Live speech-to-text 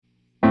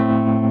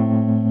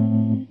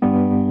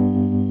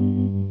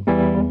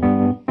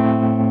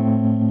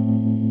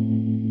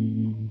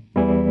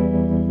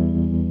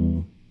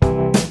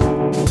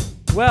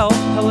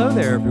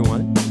there,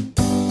 everyone,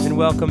 and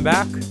welcome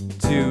back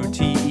to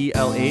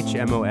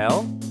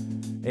TELHMOL,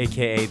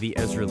 aka the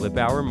Ezra Lip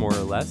Hour, more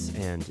or less.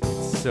 And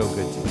it's so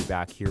good to be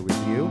back here with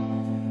you.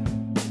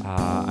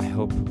 I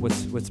hope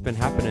what's been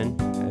happening.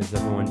 Has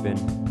everyone been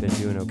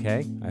doing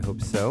okay? I hope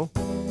so.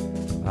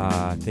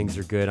 Things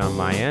are good on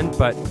my end,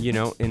 but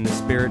in the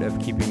spirit of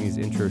keeping these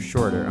intros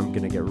shorter, I'm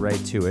gonna get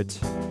right to it.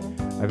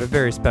 I have a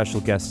very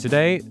special guest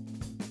today,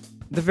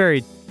 the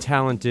very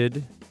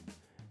talented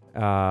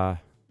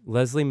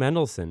Leslie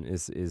Mendelson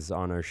is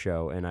on our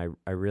show, and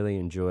I really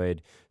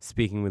enjoyed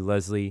speaking with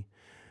Leslie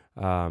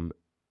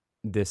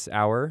this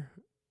hour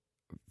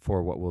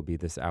for what will be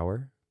this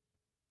hour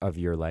of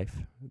your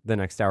life. The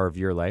next hour of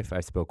your life,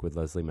 I spoke with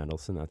Leslie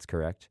Mendelson. That's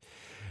correct.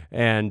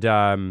 And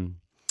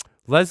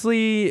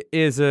Leslie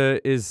is a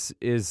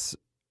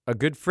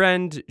good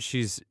friend.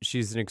 She's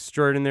an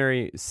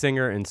extraordinary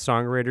singer and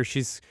songwriter.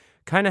 She's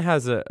kind of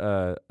has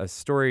a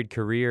storied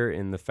career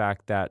in the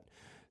fact that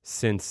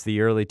since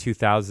the early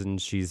 2000s,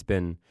 she's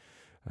been,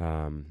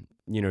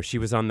 she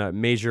was on the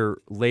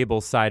major label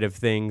side of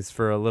things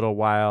for a little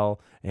while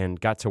and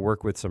got to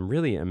work with some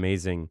really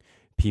amazing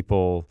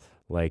people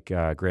like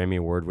Grammy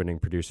Award-winning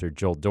producer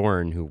Joel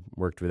Dorn, who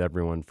worked with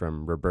everyone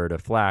from Roberta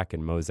Flack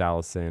and Mose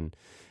Allison,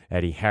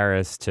 Eddie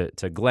Harris,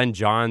 to Glenn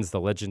Johns, the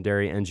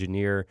legendary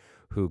engineer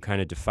who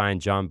kind of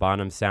defined John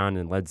Bonham's sound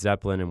and Led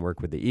Zeppelin and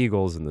worked with the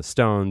Eagles and the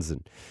Stones.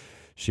 And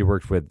she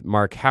worked with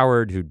Mark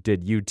Howard, who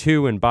did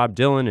U2, and Bob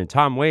Dylan, and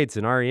Tom Waits,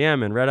 and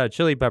R.E.M., and Red Hot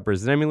Chili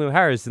Peppers, and Emmylou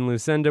Harris, and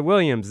Lucinda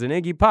Williams, and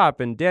Iggy Pop,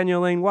 and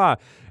Daniel Lanois.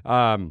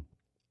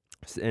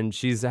 And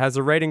she has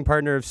a writing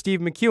partner of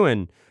Steve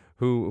McEwen,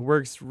 who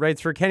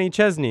writes for Kenny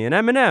Chesney, and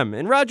Eminem,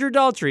 and Roger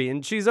Daltrey,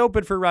 and she's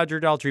open for Roger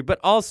Daltrey, but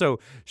also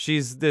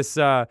she's this,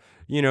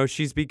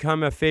 she's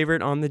become a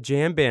favorite on the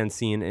jam band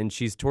scene, and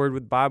she's toured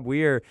with Bob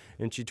Weir,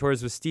 and she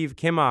tours with Steve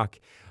Kimmock,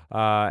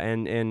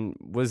 and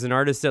was an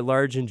artist at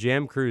large in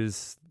Jam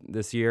Cruise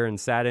this year and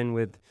sat in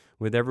with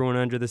everyone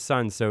under the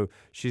sun. So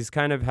she's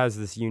kind of has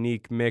this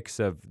unique mix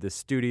of the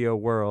studio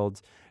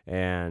world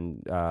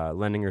and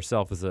lending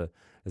herself as a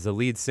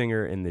lead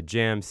singer in the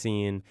jam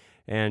scene.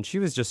 And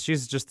she's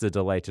just a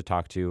delight to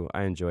talk to.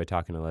 I enjoy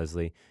talking to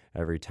Leslie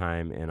every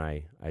time, and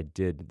I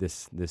did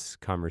this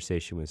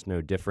conversation was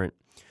no different.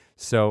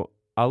 So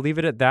I'll leave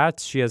it at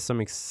that. She has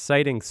some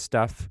exciting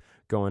stuff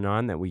going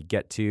on that we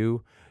get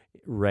to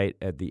right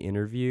at the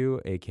interview,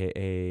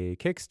 aka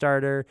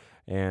Kickstarter,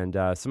 and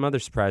some other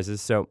surprises.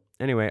 So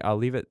anyway, I'll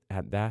leave it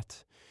at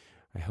that.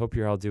 I hope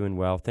you're all doing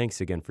well. Thanks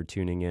again for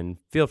tuning in.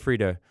 Feel free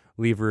to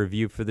leave a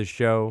review for the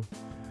show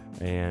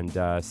and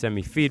send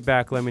me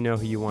feedback. Let me know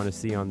who you want to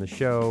see on the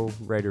show.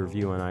 Write a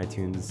review on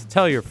iTunes.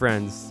 Tell your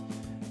friends,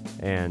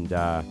 and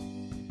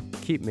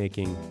keep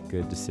making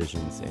good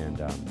decisions.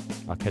 And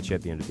I'll catch you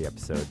at the end of the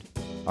episode.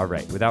 All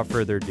right, without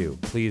further ado,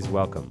 please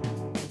welcome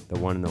the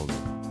one and only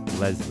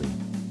Leslie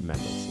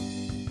Mendelson.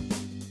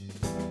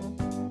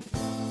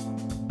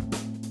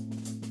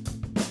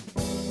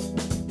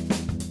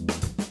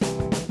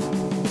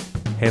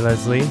 Hey,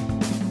 Leslie.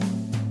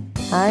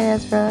 Hi,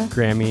 Ezra.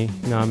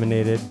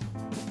 Grammy-nominated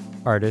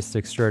artist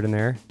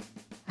extraordinaire.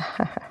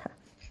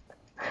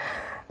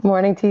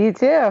 Morning to you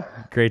too.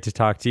 Great to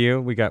talk to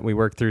you. We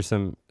worked through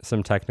some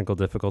technical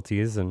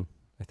difficulties, and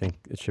I think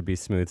it should be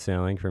smooth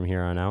sailing from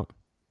here on out.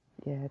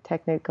 Yeah,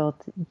 technical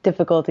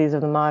difficulties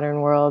of the modern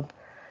world.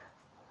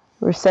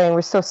 We're saying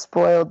we're so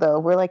spoiled, though.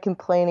 We're like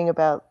complaining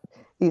about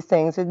these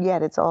things, and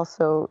yet it's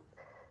also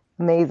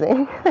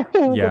amazing.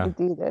 We get to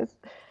do this.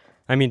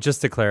 I mean,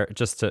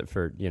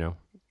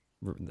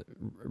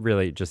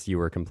 really, just you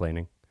were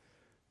complaining.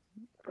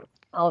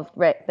 Oh,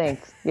 right.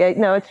 Thanks. Yeah,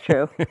 no, it's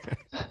true.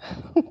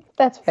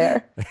 That's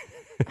fair.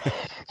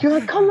 You're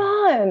like, come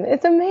on,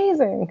 it's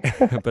amazing.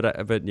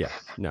 but yeah,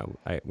 no,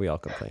 we all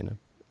complain.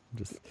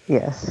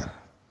 Yes.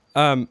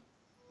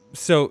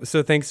 So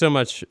thanks so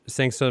much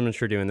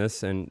for doing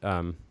this, and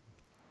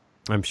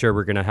I'm sure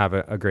we're gonna have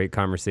a great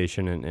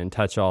conversation and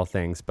touch all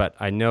things. But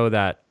I know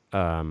that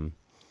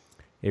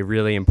a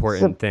really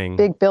important thing.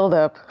 Big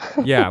buildup.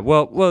 Yeah.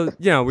 Well.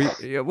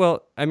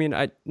 I think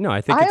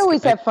I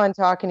always have fun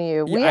talking to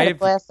you. We had a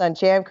blast on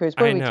Jam Cruise.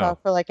 We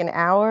talked for like an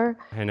hour.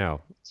 I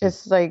know.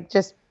 Just I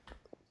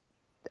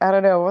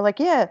don't know. We're like,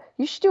 yeah,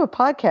 you should do a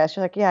podcast.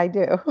 You're like, yeah, I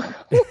do.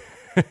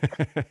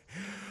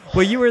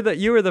 Well, you were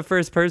the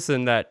first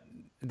person that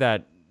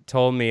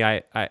told me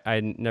I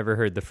never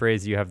heard the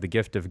phrase "you have the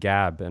gift of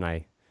gab," and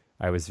I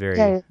was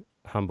very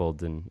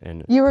humbled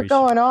and you were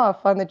going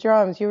off on the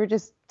drums. You were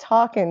just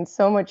talking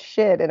so much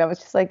shit, and I was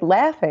just like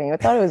laughing. I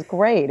thought it was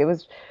great. It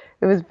was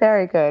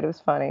very good. It was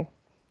funny.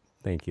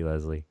 Thank you,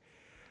 Leslie.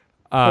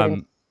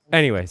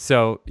 Anyway,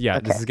 so yeah,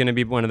 okay. This is going to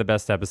be one of the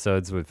best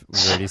episodes. We've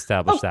already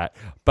established that.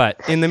 But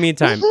in the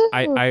meantime,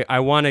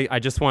 I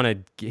just want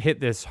to hit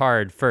this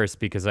hard first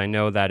because I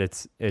know that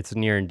it's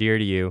near and dear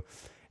to you,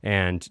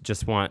 and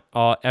just want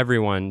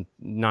everyone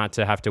not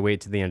to have to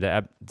wait to the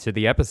end to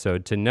the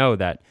episode to know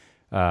that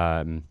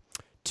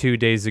 2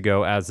 days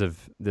ago, as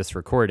of this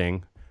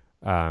recording,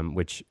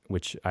 which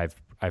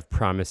I've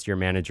promised your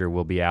manager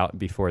will be out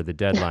before the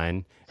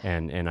deadline,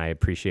 and I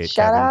appreciate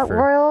Shout Kevin out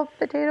Royal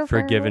Potato for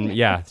Family.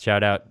 giving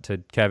shout out to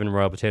Kevin,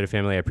 Royal Potato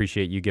Family. I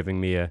appreciate you giving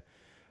me a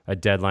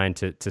deadline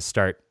to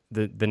start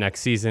the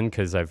next season,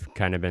 because I've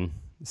kind of been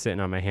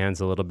sitting on my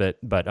hands a little bit.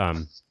 But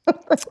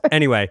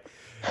anyway,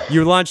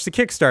 you launched a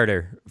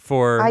Kickstarter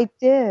for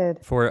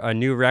a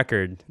new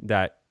record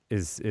that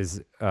is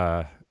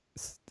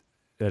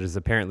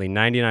apparently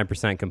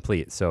 99%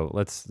 complete. So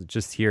let's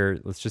just hear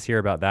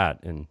about that.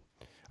 And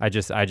I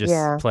just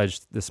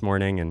pledged this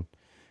morning, and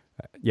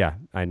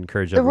I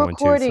encourage everyone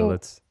to. So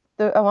let's.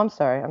 I'm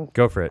sorry.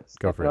 Go for it.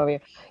 Go for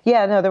it.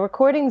 Yeah, no, the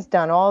recording's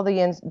done. All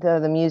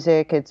the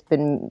music, it's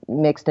been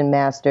mixed and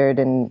mastered,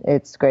 and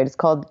it's great. It's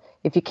called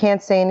 "If You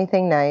Can't Say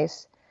Anything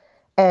Nice,"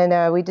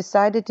 and we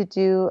decided to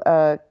do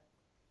a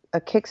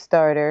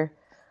Kickstarter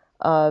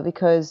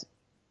because,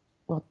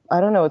 well, I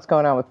don't know what's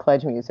going on with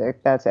Pledge Music.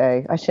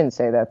 I shouldn't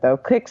say that though.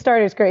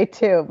 Kickstarter's great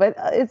too, but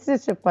it's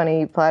just a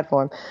funny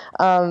platform.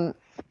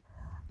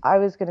 I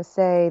was going to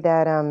say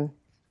that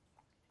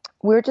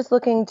we're just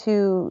looking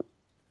to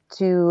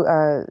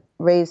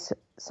raise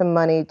some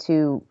money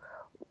to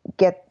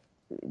get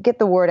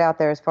the word out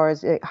there as far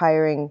as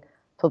hiring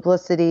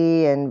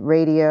publicity and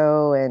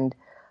radio and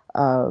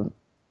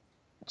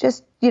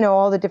just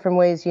all the different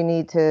ways you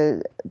need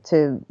to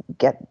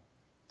get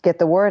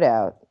the word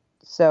out.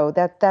 So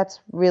that's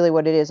really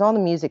what it is. All the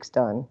music's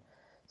done,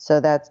 so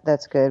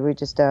that's good. We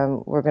just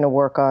we're going to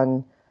work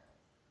on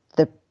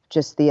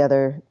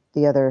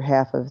the other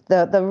half of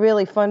the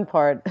really fun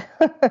part.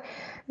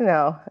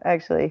 No,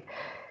 actually.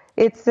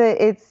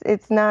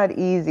 It's not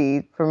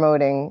easy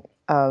promoting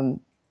a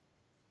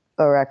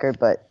record,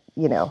 but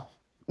you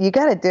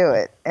got to do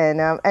it.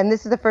 And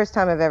this is the first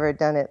time I've ever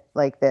done it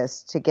like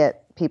this, to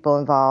get people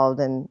involved.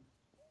 And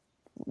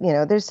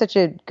there's such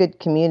a good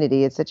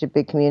community. It's such a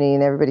big community,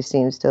 and everybody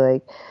seems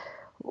to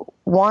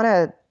want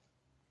to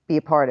be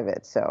a part of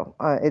it. So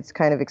it's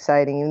kind of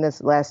exciting. Even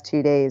this last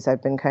 2 days,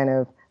 I've been kind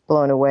of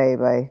blown away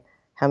by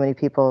how many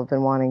people have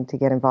been wanting to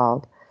get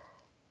involved.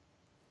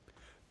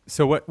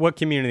 So what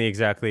community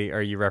exactly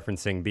are you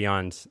referencing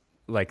beyond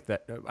like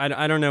that?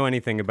 I don't know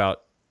anything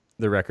about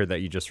the record that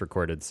you just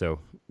recorded, so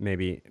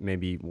maybe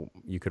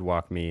you could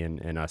walk me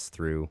and us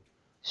through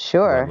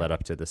what led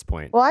up to this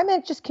point. Well, I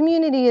meant just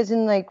community as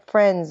in like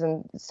friends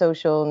and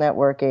social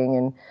networking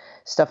and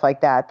stuff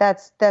like that.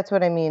 That's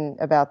what I mean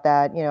about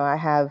that.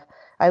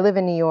 I live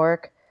in New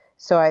York,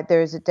 so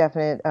there's a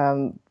definite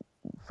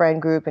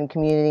friend group and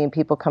community, and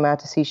people come out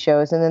to see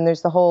shows. And then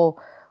there's the whole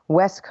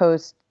West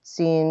Coast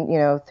scene,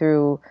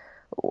 through,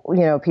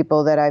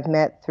 people that I've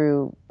met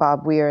through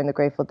Bob Weir and the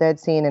Grateful Dead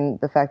scene, and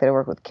the fact that I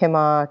work with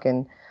Kimmock,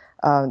 and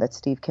that's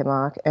Steve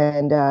Kimmock.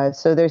 And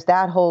so there's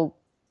that whole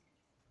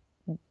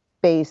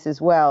base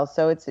as well.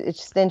 So it's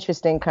just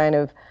interesting kind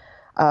of,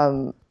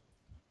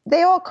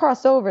 they all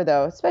cross over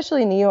though,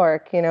 especially in New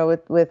York,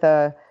 with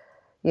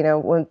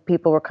when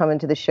people were coming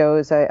to the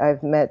shows,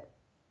 I've met,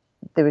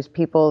 there was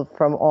people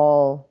from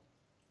all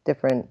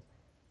different,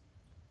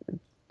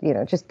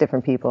 just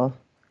different people.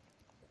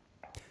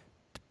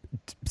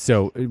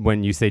 So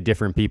when you say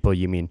different people,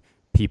 you mean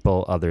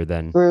people other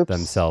than Groups.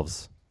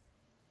 Themselves?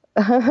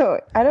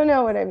 I don't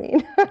know what I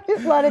mean.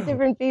 Just a lot of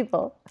different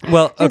people.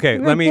 Well, okay,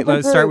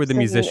 let's start with the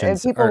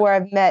musicians. And people where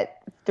I've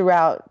met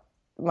throughout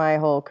my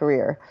whole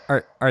career.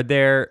 Are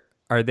there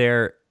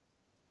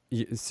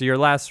so your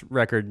last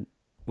record,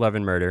 Love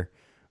and Murder,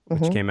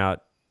 which came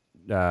out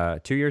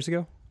 2 years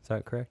ago, is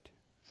that correct?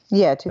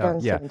 Yeah,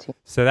 2017. Yeah.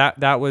 So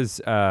that was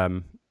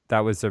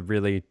a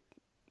really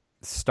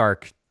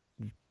stark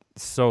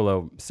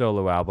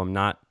solo album,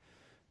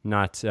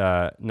 not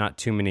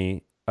too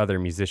many other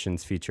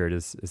musicians featured,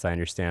 as I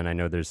understand. I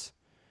know there's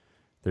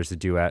a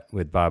duet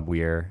with Bob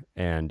Weir,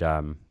 and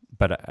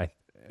but I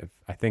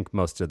think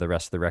most of the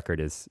rest of the record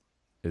is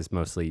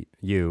mostly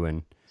you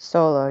and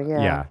solo.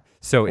 Yeah.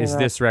 So is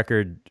this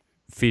record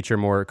feature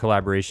more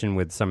collaboration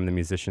with some of the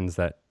musicians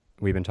that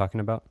we've been talking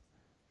about?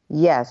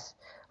 Yes.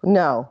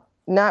 No,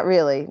 not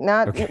really.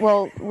 Not okay.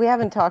 Well, we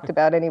haven't talked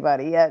about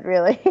anybody yet,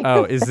 really.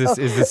 Oh, is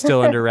this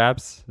still under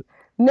wraps?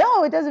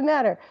 No, it doesn't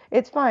matter.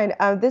 It's fine.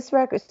 This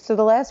record. So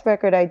the last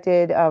record I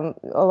did, a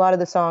lot of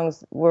the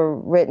songs were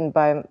written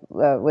by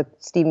with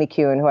Steve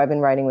McEwen, who I've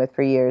been writing with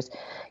for years.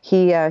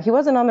 He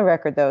wasn't on the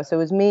record though, so it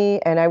was me,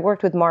 and I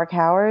worked with Mark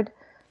Howard,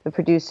 the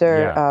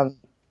producer,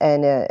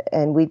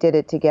 and we did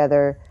it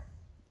together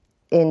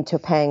in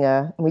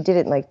Topanga. We did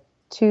it in like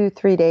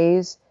 2-3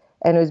 days,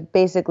 and it was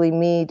basically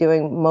me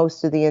doing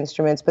most of the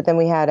instruments. But then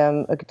we had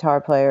a guitar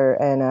player,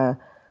 and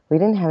we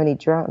didn't have any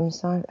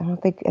drums on. I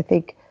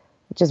think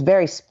just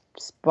very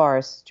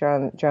sparse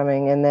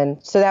drumming. And then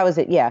so that was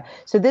it. Yeah.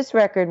 So this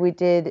record we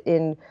did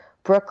in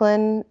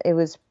Brooklyn. It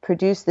was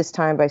produced this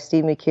time by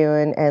Steve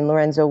McEwen and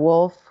Lorenzo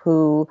Wolf,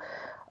 who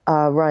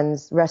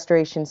runs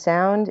Restoration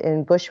Sound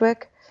in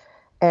Bushwick.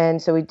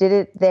 And so we did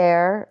it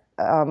there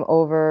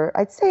over,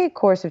 I'd say, a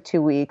course of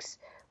 2 weeks.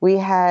 We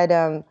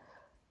had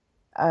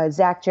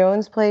Zach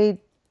Jones played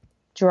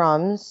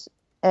drums,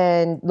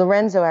 and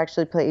Lorenzo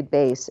actually played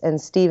bass, and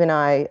Steve and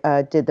I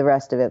did the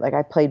rest of it. Like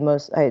I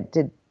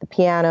did the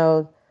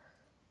piano,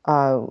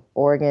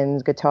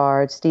 organs,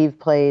 guitar. Steve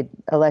played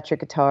electric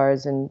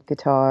guitars and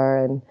guitar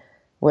and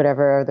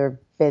whatever other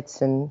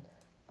bits and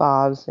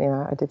bobs. You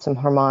know, I did some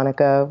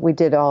harmonica. We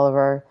did all of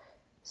our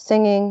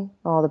singing,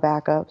 all the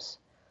backups.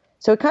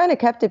 So it kind of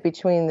kept it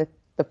between the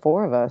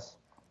four of us.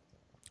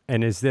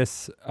 And is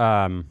this,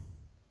 well,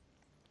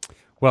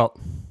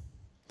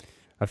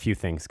 a few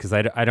things, because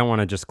I don't want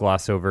to just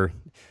gloss over,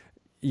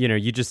 you know,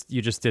 you just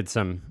did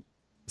some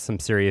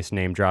serious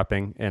name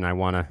dropping, and I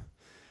want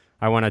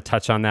to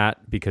touch on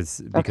that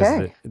because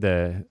Okay.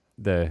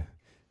 the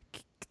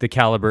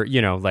caliber,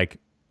 you know, like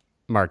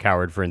Mark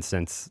Howard, for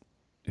instance,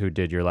 who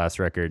did your last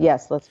record.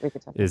 Yes, we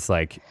could talk. Is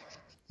like,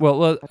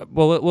 well,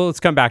 let's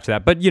come back to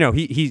that. But you know,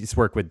 he's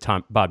worked with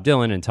Bob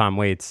Dylan and Tom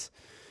Waits,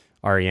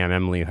 REM,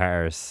 Emily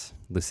Harris,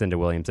 Lucinda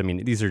Williams. I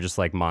mean, these are just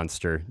like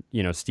monster.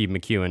 You know, Steve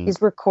McEwen.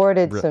 He's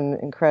recorded some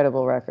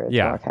incredible records.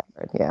 Yeah, Mark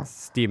Howard. Yeah.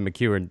 Steve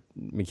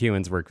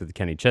McEwen's worked with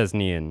Kenny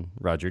Chesney and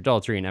Roger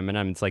Daltrey and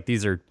Eminem. It's like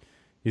these are,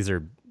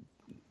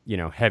 you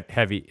know,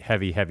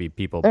 heavy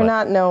people. They're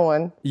not no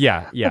one.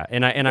 Yeah,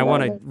 and I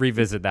want to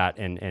revisit that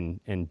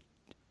and.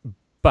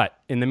 But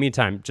in the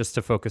meantime, just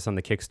to focus on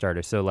the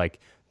Kickstarter. So like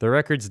the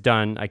record's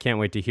done. I can't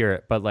wait to hear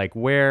it. But like,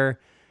 where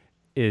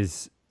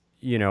is,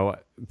 you know,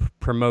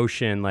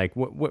 promotion? Like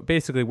what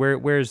basically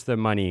where's the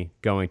money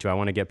going to? I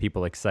want to get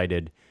people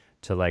excited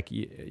to like,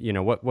 you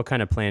know, what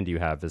kind of plan do you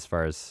have as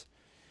far as?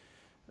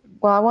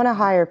 Well, I want to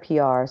hire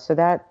PR. So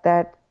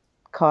that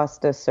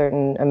costs a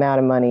certain amount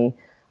of money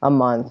a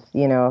month,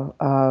 you know,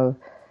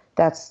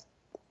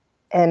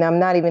 and I'm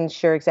not even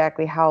sure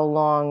exactly how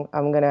long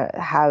I'm going to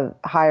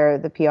hire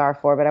the PR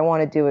for, but I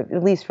want to do it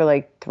at least for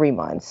like 3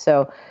 months.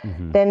 So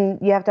then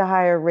you have to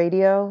hire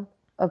radio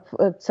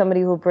of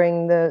somebody who will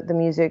bring the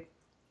music,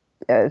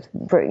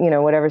 for, you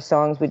know, whatever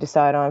songs we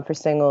decide on for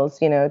singles,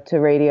 you know, to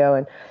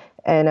radio.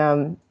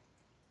 And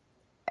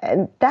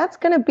that's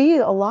going to be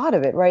a lot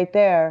of it right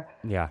there.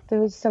 Yeah.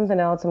 There was something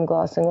else I'm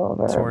glossing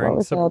over.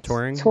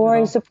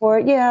 Touring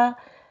support. Yeah.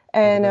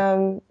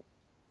 And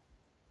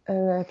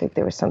I think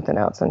there was something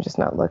else. I'm just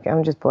not looking.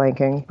 I'm just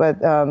blanking.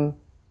 But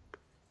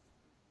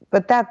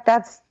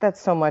that's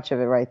so much of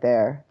it right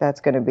there.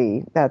 That's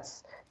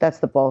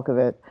the bulk of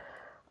it.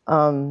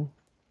 And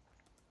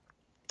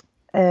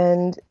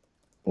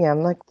yeah,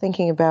 I'm like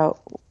thinking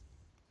about.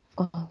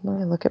 Oh, let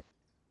me look at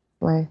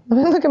my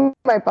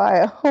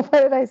bio. What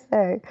did I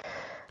say?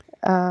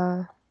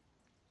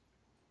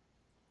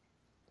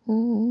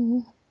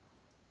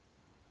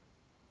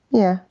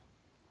 Yeah.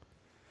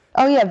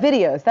 Oh yeah,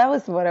 videos. That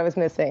was what I was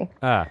missing.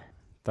 That's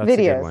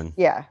videos. A good one.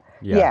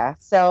 Yeah.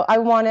 So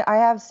I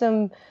have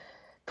some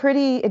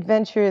pretty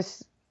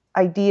adventurous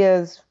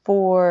ideas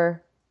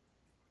for.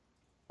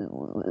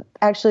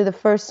 Actually, the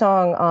first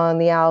song on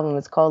the album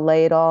is called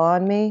 "Lay It All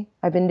on Me."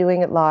 I've been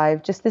doing it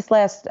live. Just this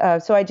last,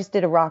 so I just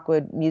did a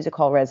Rockwood Music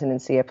Hall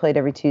residency. I played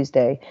every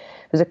Tuesday.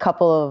 There's a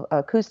couple of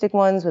acoustic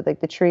ones with like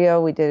the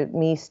trio. We did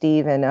me,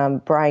 Steve,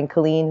 and Brian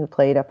Colleen, who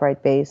played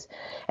upright bass,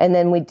 and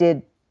then we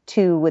did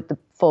 2 with the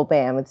full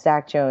band with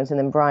Zach Jones, and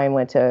then Brian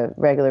went to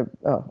regular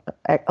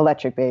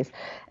electric bass,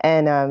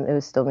 and it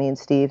was still me and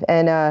Steve.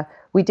 And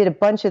we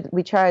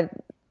tried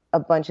a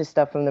bunch of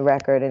stuff from the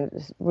record, and it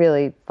was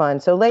really fun.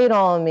 So "Lay It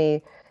All on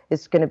Me"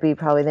 is going to be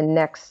probably the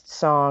next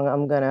song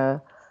I'm going to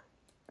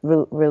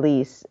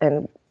release,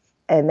 and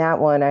that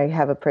one I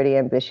have a pretty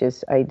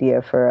ambitious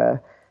idea for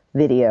a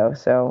video.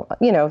 So,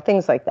 you know,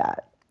 things like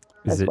that.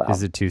 Is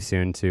it too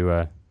soon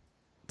to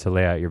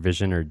lay out your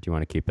vision, or do you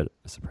want to keep it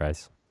a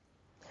surprise?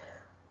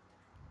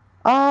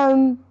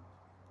 Well,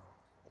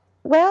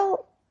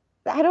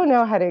 I don't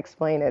know how to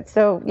explain it.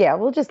 So yeah,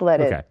 we'll just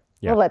let it. Yeah.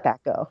 We'll let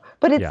that go.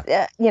 But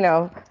it's you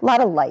know, a lot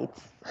of lights.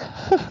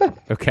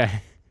 Okay.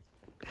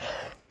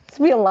 It's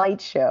gonna be a light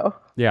show.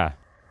 Yeah.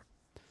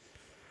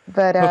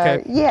 But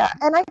yeah,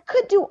 and I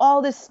could do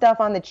all this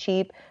stuff on the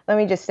cheap. Let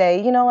me just say,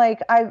 you know,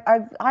 like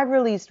I've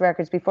released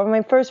records before.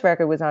 My first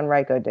record was on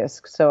Ryko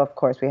disc, so of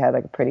course we had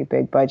like a pretty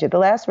big budget. The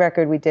last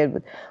record we did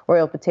with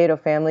Royal Potato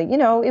Family, you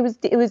know, it was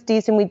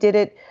decent. We did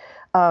it,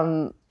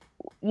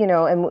 you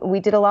know, and we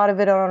did a lot of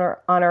it on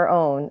our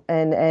own,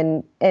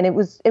 and it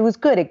was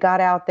good. It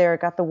got out there,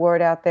 it got the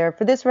word out there.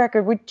 For this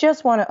record, we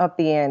just want to up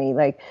the ante,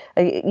 like,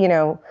 you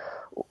know,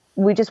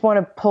 we just want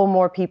to pull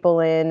more people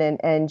in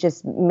and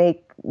just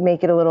make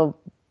it a little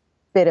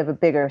bit of a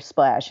bigger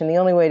splash. And the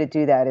only way to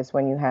do that is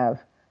when you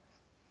have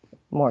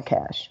more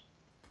cash.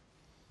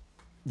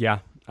 Yeah,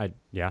 I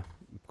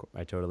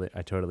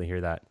totally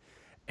hear that.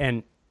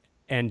 And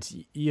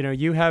you know,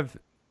 you have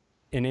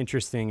an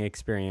interesting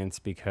experience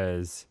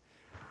because,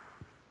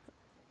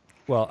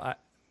 well,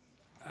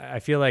 I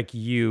feel like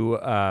you,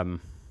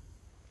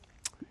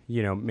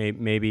 you know,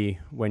 maybe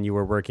when you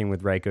were working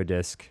with Ryko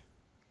Disc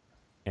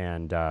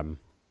and,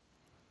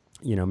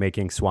 you know,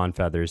 making Swan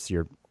Feathers,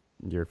 your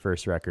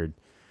first record,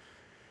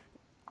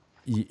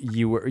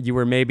 you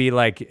were maybe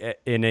like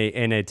in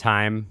a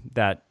time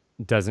that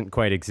doesn't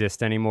quite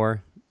exist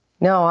anymore.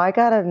 No, I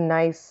got a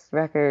nice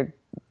record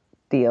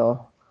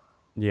deal.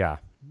 Yeah.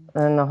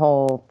 and the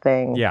whole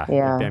thing. Yeah.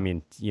 Yeah. I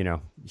mean,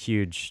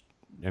 huge.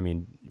 I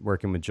mean,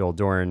 working with Joel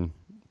Doran,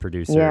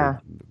 producer, Yeah.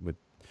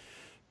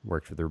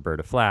 worked with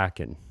Roberta Flack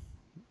and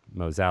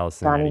Mose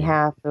Allison, Donny Eddie.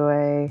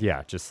 Hathaway.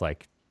 Yeah, just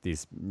like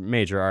these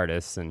major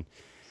artists, Some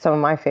of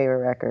my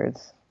favorite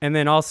records. and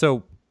then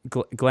also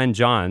Glenn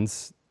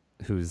Johns,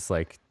 who's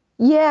like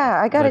Yeah,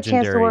 I got a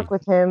chance to legendary work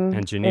with him in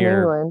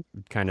engineer, England.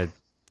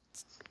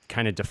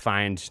 kind of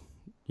defined,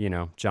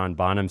 John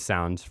Bonham's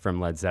sound from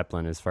Led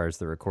Zeppelin as far as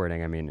the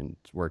recording. I mean, and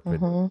worked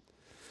with The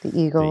the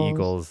Eagles.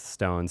 Eagles,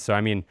 Stones. So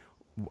I mean,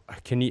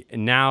 can you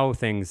now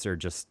things are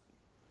just.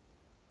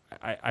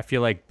 I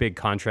feel like big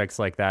contracts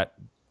like that,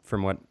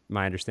 from what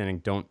my understanding,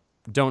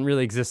 don't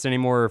really exist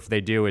anymore. If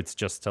they do, it's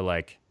just to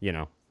like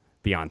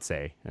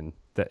Beyonce and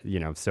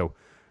So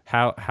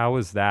how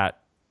was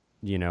that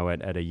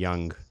at a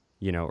young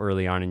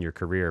early on in your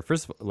career?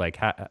 First, like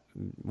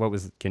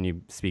can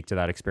you speak to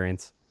that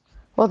experience?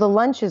 Well, the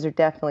lunches are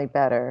definitely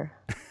better.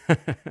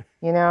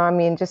 I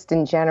mean, just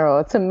in general,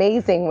 it's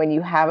amazing when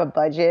you have a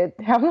budget,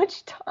 how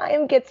much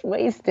time gets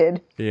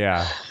wasted.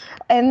 Yeah.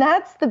 And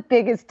that's the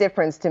biggest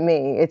difference to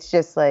me. It's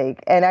just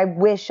like, and I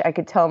wish I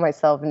could tell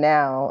myself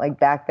now, like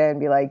back then,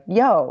 be like,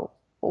 yo,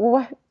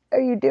 what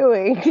are you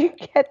doing? You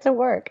get to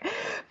work.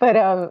 But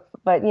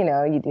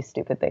you do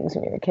stupid things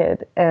when you're a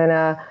kid.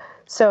 And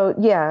so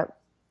yeah,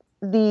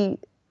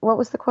 what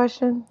was the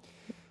question?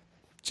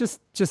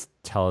 Just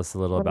tell us a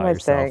little What am about I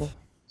yourself. saying?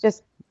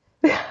 Just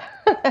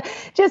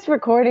just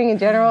recording in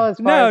general, as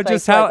far No, as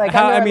just like,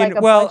 how under, I mean, like,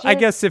 a well, I budget?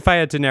 guess if I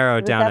had to narrow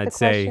it Was down, that the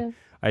question?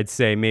 I'd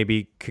say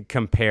maybe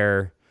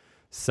compare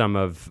some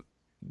of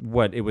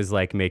what it was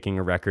like making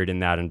a record in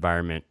that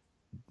environment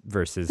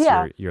versus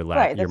Yeah, your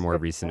right. your That's a more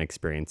good recent point.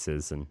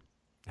 experiences and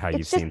how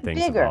you've It's just seen things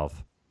bigger.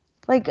 evolve.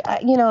 Like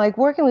like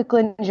working with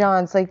Glenn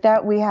Johns, like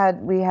that. We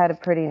had a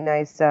pretty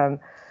nice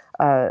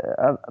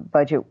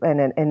budget,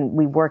 and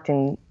we worked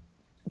in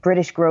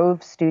British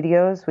Grove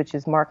Studios, which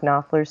is Mark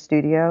Knopfler's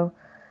studio.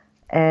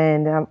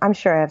 And I'm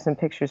sure I have some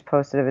pictures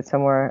posted of it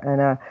somewhere.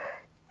 And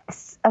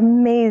it's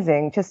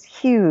amazing, just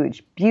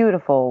huge,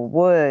 beautiful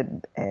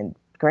wood and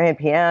grand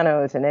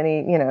pianos, and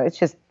it's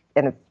just,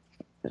 and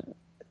it's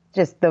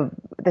just the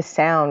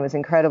sound was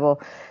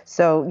incredible.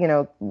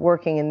 So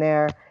working in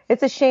there,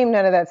 it's a shame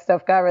none of that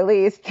stuff got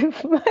released,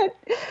 but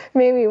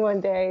maybe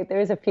one day. There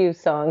was a few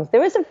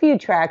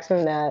tracks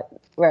from that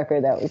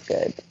record that was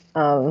good,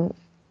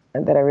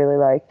 that I really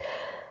liked.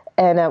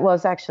 And well,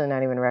 it's actually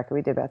not even a record.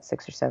 We did about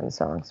 6 or 7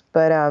 songs.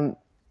 But and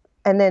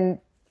then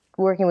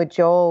working with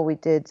Joel, we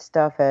did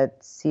stuff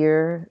at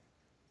Sear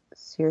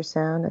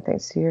Sound. I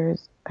think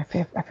Sears. I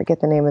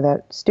forget the name of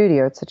that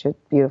studio. It's such a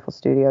beautiful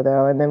studio,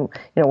 though. And then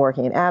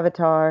working in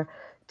Avatar,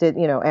 did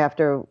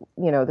after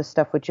the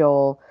stuff with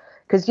Joel,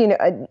 because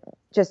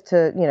just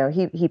to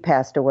he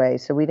passed away,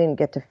 so we didn't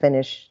get to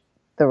finish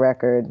the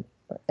record,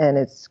 and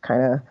it's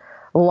kind of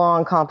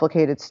long,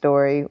 complicated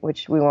story,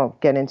 which we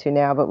won't get into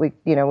now, but we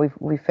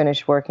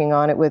finished working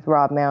on it with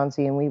Rob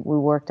Mounsey, and we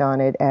worked on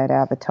it at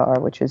Avatar,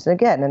 which is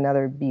again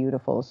another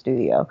beautiful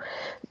studio.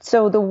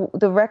 So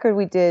the record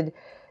we did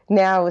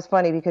now was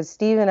funny because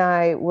Steve and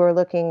I were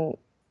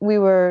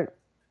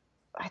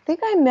I think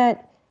I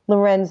met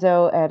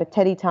Lorenzo at a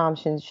Teddy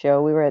Thompson's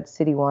show. We were at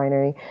City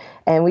Winery,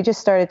 and we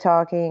just started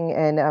talking,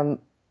 and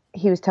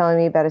he was telling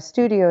me about a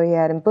studio he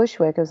had in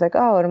Bushwick. I was like,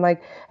 oh, and I'm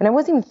like, and I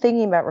wasn't even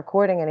thinking about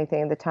recording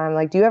anything at the time.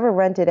 Like, do you ever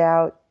rent it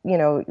out,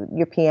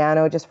 your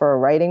piano just for a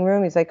writing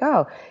room? He's like,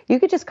 oh, you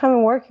could just come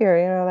and work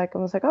here, like, I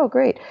was like, oh,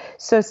 great.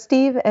 So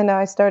Steve and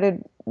I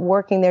started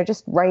working there,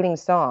 just writing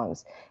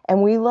songs.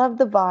 And we loved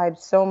the vibe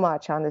so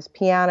much on this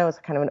piano. It's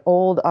kind of an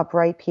old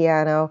upright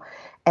piano,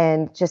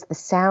 and just the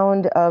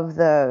sound of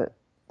the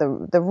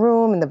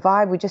room and the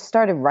vibe. We just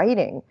started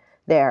writing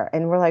there,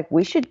 and we're like,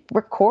 we should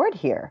record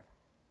here.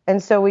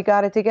 And so we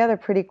got it together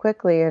pretty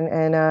quickly,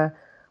 and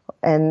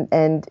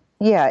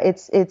yeah,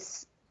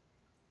 it's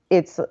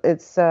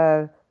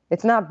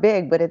not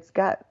big, but it's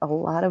got a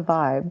lot of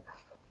vibe.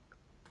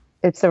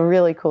 It's a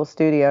really cool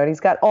studio, and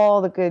he's got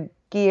all the good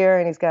gear,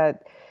 and he's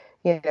got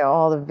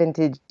all the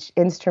vintage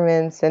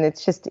instruments, and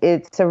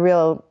it's a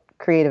real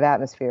creative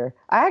atmosphere.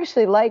 I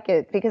actually like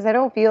it because I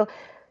don't feel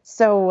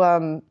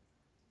so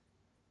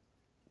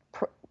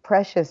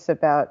precious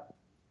about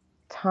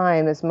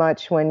time as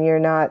much when you're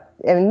not,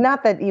 and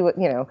not that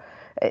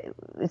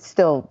it's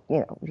still,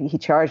 he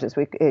charged us,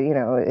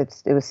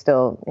 it was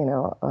still,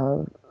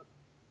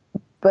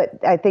 but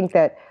I think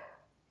that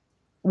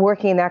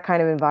working in that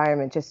kind of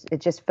environment, it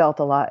just felt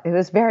a lot, it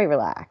was very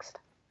relaxed.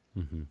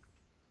 Mm-hmm.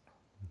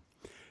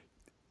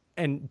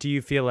 And do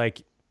you feel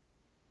like,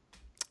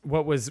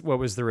 what was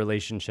the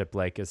relationship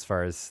like as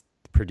far as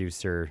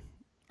producer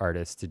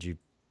artist? Did you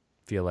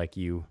feel like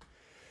you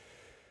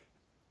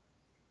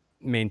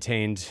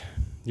maintained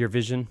your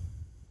vision,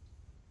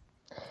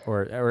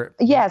 or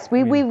yes,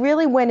 we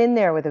really went in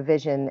there with a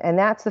vision, and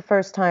that's the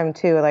first time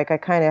too, like I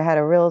kind of had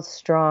a real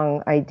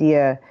strong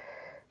idea.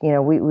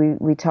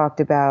 We talked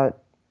about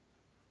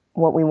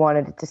what we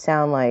wanted it to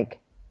sound like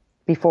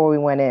before we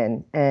went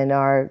in, and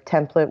our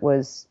template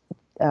was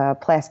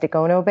Plastic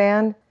Ono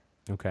Band,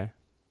 Okay.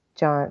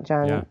 John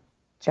Yeah.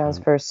 John's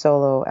John. first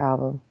solo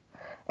album.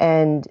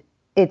 And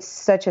it's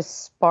such a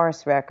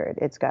sparse record.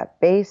 It's got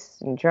bass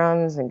and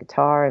drums and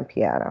guitar and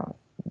piano.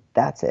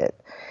 That's it.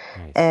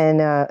 Nice.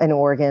 And an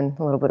organ,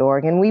 a little bit of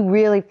organ. We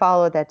really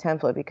followed that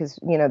template because,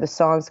 the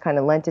songs kind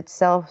of lent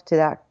itself to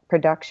that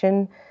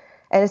production.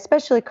 And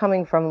especially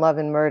coming from Love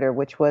and Murder,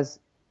 which was,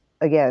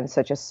 again,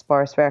 such a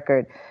sparse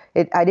record.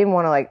 I didn't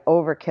want to like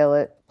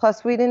overkill it.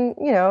 Plus we didn't,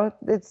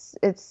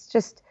 it's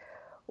just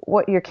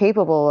what you're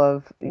capable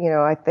of.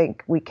 I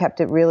think we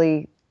kept it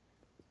really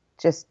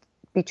just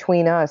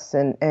between us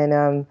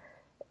and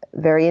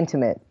very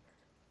intimate,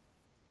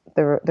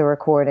 the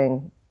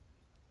recording.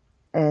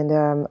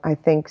 And I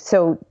think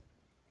so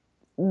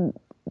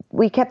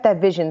we kept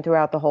that vision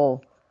throughout the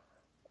whole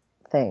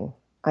thing,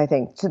 I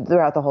think,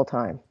 throughout the whole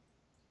time.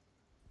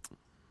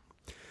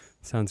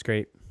 Sounds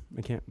great.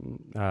 I can't,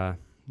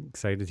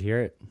 excited to hear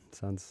it.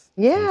 Sounds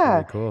Yeah.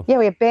 really cool. Yeah,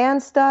 we have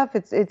band stuff.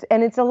 It's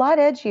a lot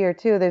edgier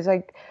too. There's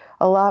like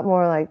a lot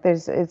more like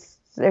there's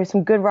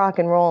some good rock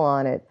and roll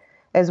on it,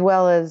 as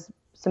well as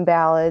some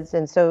ballads.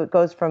 And so it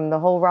goes from the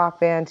whole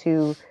rock band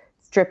to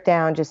stripped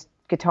down just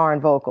guitar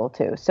and vocal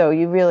too. So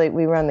we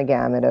run the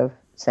gamut of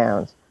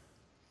sounds.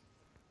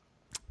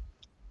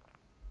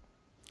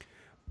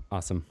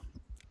 Awesome.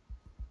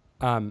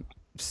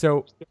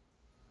 So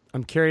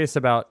I'm curious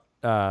about,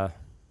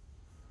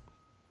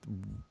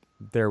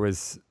 there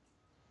was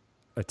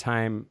a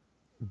time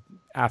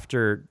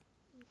after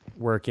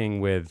working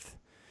with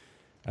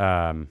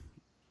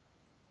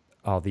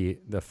all the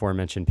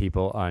aforementioned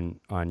people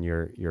on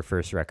your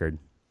first record,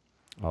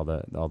 all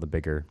the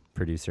bigger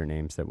producer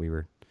names that we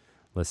were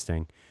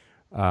listing,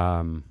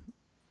 and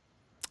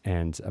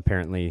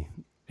apparently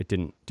it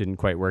didn't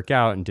quite work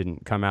out and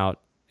didn't come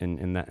out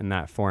in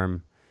that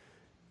form.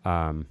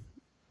 And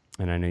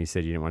I know you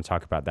said you didn't want to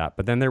talk about that,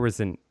 but then there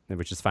was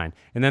which is fine.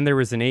 And then there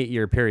was an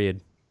 8-year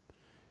period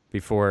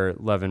before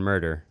Love and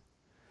Murder.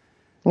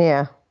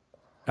 Yeah.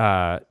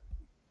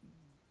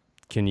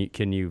 Can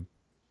you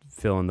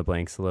fill in the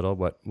blanks a little?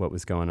 What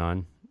was going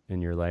on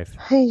in your life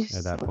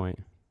at that point?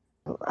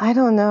 I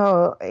don't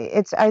know.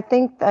 I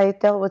think I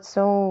dealt with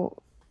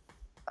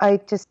I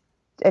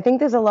think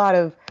there's a lot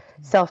of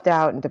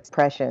self-doubt and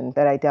depression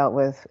that I dealt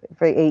with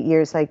for 8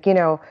 years. Like,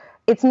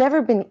 it's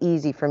never been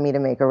easy for me to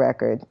make a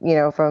record,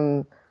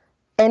 from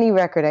any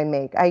record I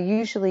make. I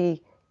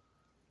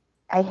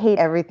hate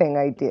everything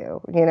I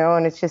do,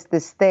 and it's just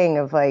this thing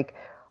of like,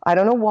 I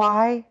don't know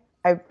why.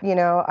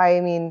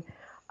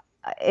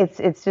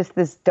 It's just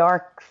this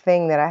dark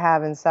thing that I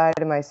have inside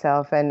of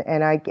myself,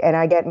 and I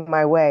get in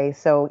my way.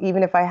 So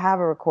even if I have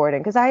a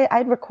recording, because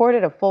I'd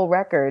recorded a full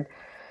record,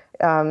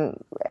 it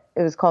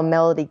was called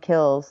Melody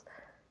Kills.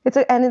 It's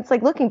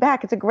like looking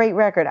back, it's a great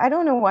record. I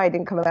don't know why it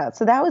didn't come out.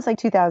 So that was like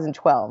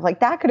 2012.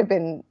 Like that could have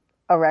been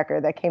a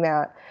record that came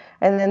out.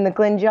 And then the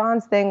Glenn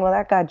Johns thing, well,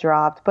 that got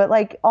dropped. But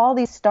like all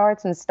these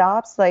starts and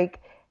stops, like,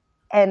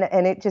 and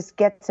it just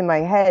gets in my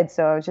head.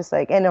 So I was just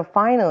like, and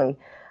finally,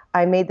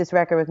 I made this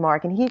record with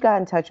Mark, and he got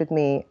in touch with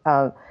me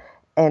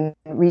and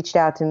reached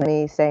out to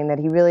me saying that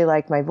he really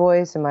liked my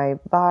voice and my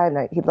vibe,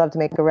 and he'd love to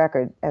make a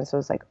record. And so it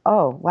was like,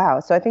 oh wow.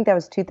 So I think that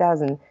was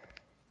 2000.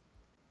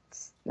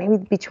 Maybe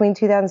between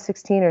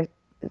 2016 or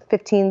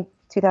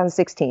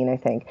 2016, I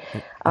think.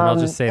 And I'll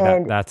just say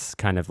that's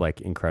kind of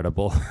like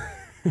incredible.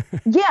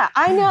 Yeah,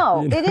 I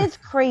know. It is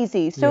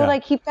crazy. So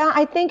like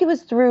I think it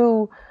was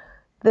through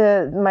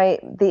the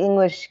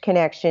English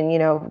connection,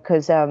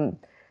 because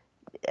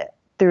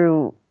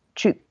through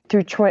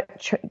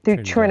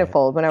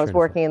Trinifold when I was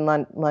working in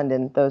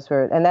London,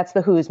 and that's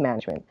the Who's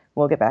management.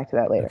 We'll get back to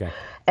that later. Okay.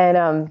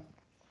 And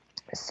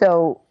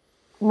so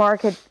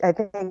Mark had, I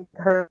think,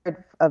 heard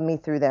of me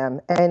through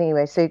them.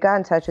 Anyway, so he got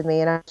in touch with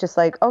me, and I was just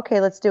like, okay,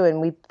 let's do it. And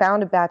we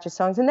found a batch of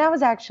songs, and that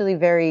was actually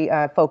very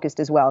focused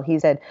as well. He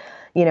said,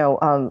 the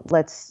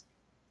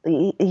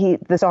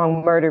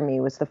song Murder Me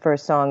was the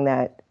first song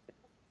that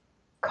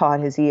caught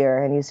his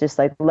ear, and he's just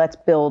like, let's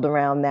build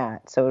around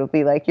that. So it'll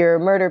be like your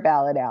murder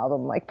ballad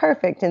album, like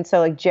perfect. And so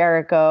like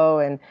Jericho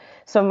and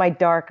some of my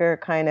darker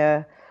kind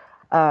of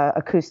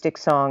acoustic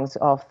songs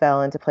all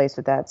fell into place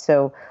with that.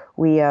 So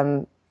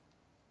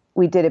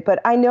we did it. But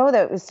I know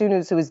that as soon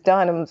as it was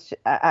done,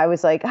 I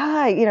was like,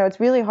 it's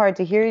really hard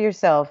to hear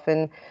yourself.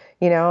 And,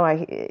 you know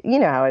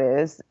how it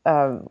is.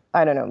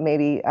 I don't know,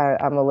 maybe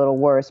I'm a little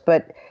worse.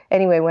 But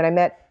anyway, when I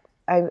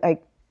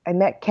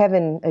met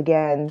Kevin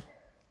again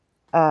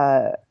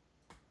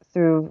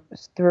through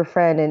a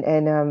friend,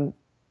 and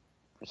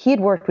he had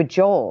worked with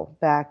Joel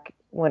back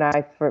when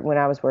I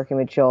was working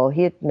with Joel.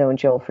 He had known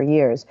Joel for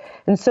years.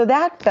 And so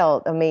that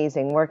felt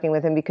amazing working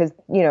with him because,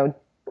 the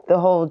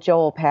whole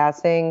Joel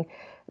passing,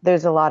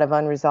 there's a lot of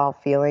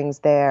unresolved feelings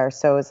there.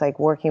 So it's like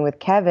working with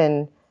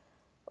Kevin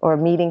or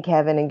meeting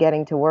Kevin and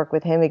getting to work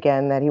with him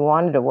again, that he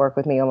wanted to work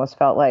with me, almost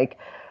felt like,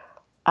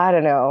 I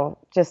don't know,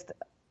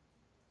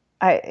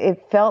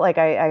 it felt like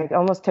I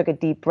almost took a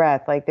deep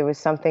breath. Like there was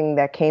something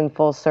that came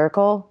full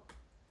circle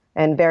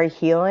and very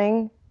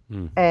healing.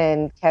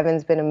 And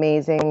Kevin's been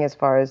amazing as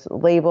far as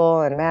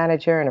label and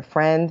manager and a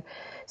friend.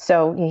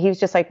 So he was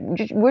just like,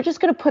 we're just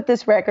going to put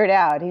this record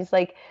out. He's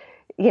like,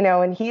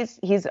 and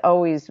he's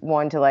always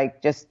one to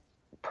like just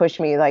push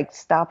me, like,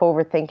 stop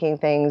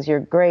overthinking things. You're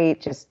great.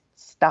 Just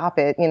stop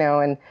it,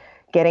 and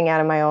getting out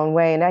of my own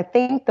way. And I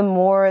think the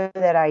more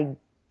that I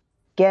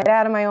get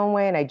out of my own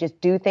way and I just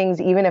do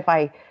things, even if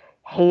I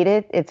hate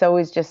it, it's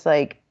always just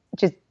like,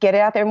 just get it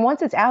out there. And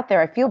once it's out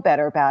there, I feel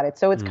better about it.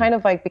 So it's kind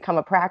of like become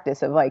a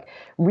practice of like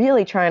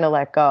really trying to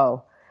let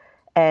go.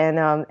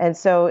 And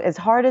so as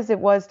hard as it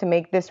was to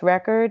make this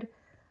record,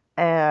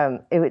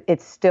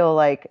 it's still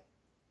like,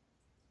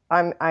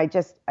 I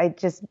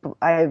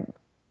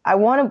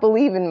want to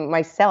believe in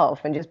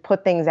myself and just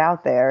put things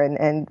out there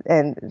and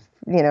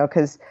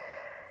because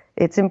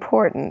it's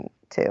important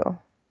too.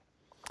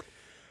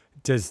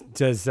 Does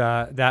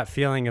that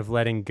feeling of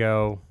letting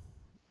go,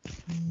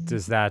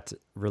 does that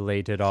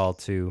relate at all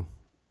to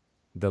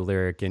the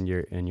lyric in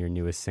your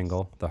newest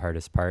single, The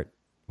Hardest Part,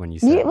 when you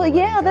said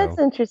that's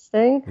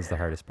interesting. Is the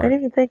hardest part. I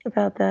didn't even think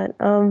about that.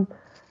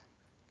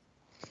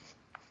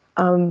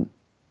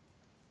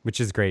 Which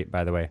is great,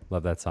 by the way.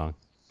 Love that song.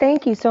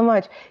 Thank you so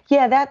much.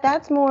 Yeah,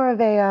 that's more of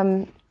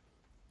a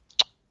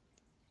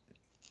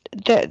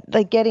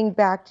like getting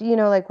back to,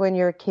 like when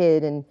you're a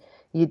kid and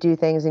you do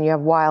things and you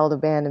have wild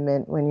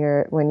abandonment when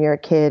you're a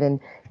kid and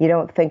you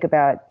don't think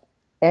about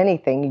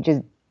anything, you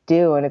just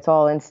do, and it's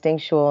all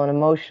instinctual and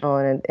emotional,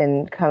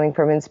 and coming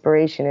from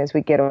inspiration. As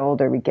we get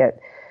older, we get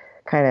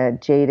kind of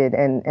jaded,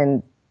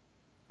 and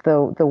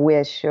the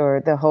wish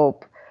or the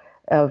hope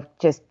of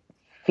just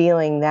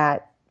feeling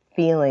that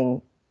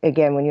feeling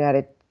again when you had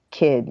a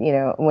kid,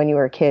 when you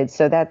were a kid.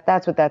 So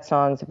that's what that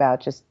song's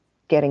about, just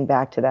getting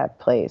back to that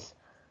place.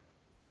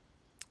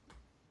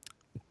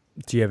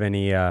 Do you have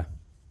any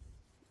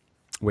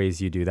ways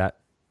you do that?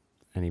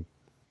 Any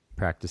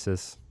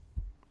practices?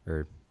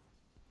 Or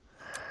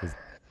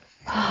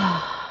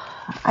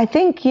I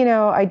think,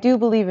 I do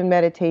believe in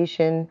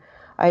meditation.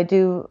 I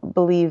do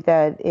believe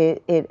that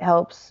it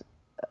helps,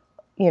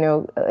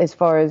 as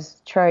far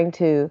as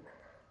transcending,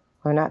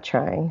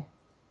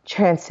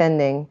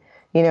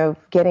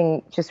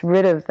 getting just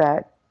rid of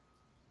that,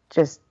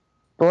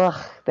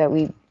 that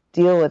we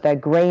deal with, that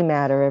gray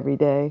matter every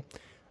day.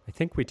 I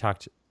think we've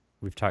talked,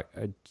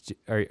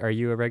 are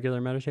you a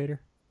regular meditator?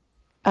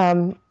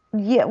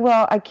 Yeah,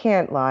 well, I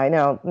can't lie.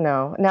 No,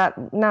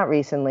 not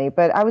recently,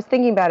 but I was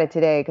thinking about it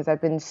today because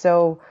I've been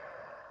so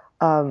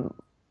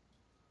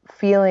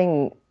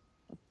feeling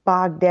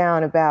bogged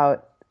down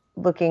about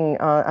looking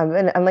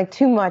I'm like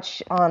too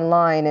much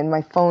online, and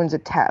my phone's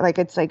attached. Like,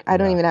 it's like I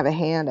don't even have a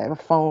hand. I have a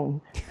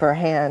phone for a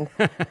hand,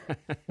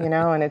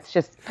 and it's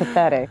just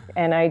pathetic.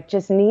 And I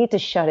just need to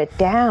shut it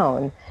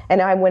down.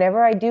 And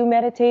whenever I do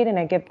meditate and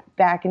I get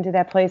back into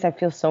that place, I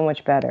feel so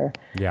much better.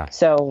 Yeah.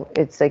 So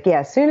it's like,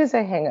 as soon as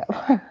I hang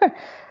up,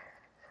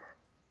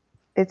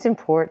 it's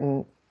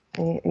important.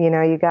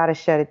 You got to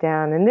shut it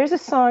down. And there's a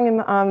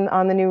song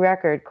on the new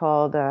record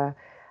called I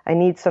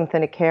Need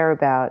Something to Care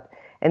About.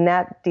 And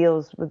that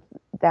deals with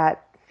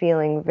that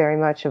feeling very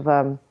much of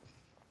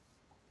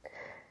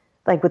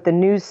like with the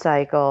news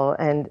cycle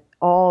and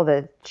all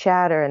the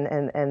chatter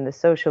and the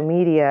social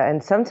media.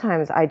 And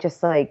sometimes I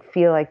just like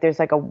feel like there's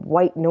like a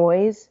white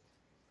noise.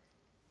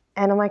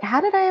 And I'm like, how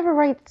did I ever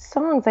write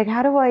songs? Like,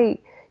 how do I,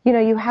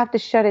 you have to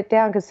shut it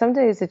down, because some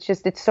days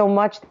it's so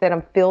much that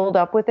I'm filled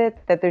up with it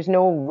that there's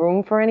no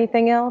room for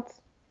anything else.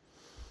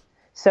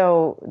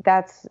 So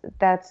that's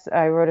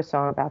I wrote a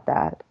song about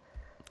that,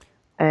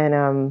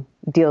 and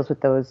deals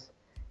with those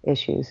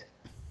issues.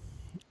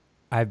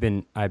 I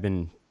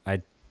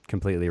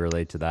completely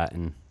relate to that,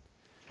 and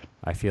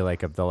I feel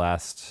like of the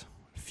last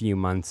few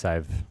months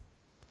I've,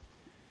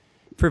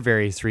 for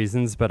various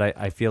reasons, but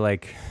I feel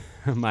like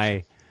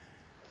my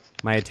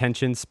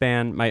attention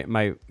span,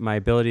 my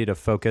ability to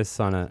focus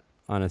on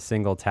a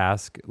single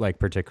task, like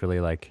particularly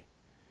like,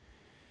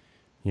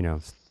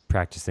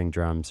 practicing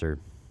drums or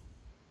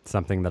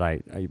something that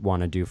I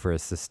want to do for a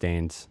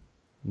sustained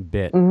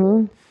bit,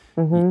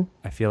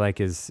 I feel like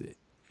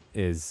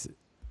is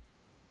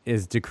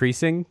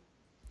decreasing,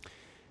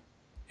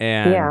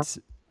 and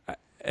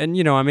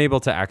I'm able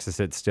to access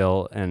it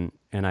still, and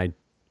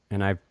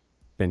I've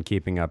been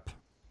keeping up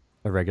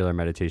a regular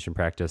meditation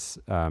practice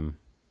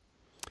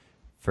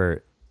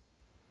for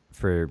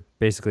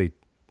basically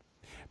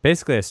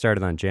I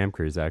started on Jam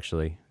Cruise,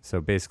 actually. So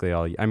basically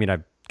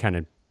I've kind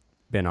of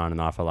been on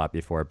and off a lot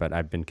before, but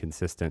I've been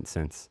consistent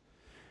since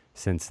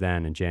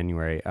then in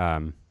January.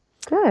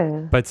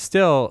 Good. But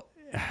still,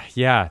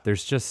 yeah,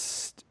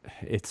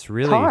 it's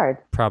really hard.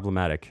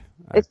 Problematic.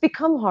 It's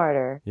become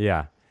harder.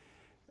 Yeah.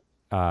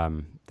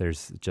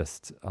 There's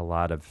just a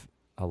lot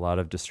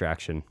of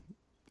distraction,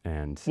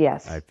 and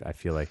yes, I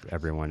feel like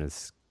everyone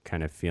is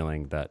kind of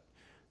feeling that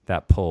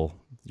pull.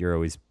 You're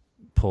always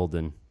pulled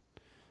in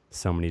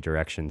so many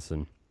directions,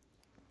 and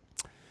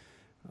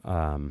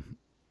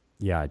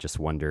I just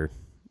wonder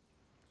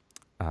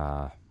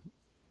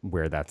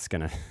where that's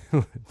gonna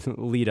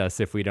lead us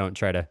if we don't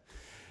try to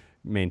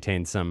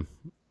maintain some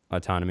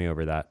autonomy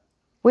over that.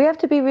 We have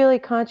to be really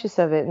conscious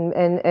of it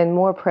and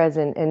more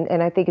present,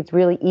 and I think it's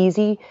really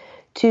easy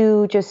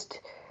to just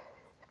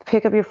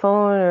pick up your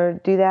phone or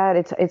do that.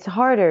 It's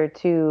harder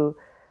to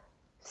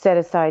set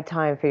aside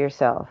time for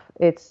yourself.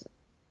 It's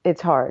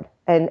hard.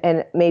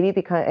 And maybe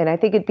because, and I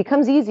think it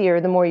becomes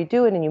easier the more you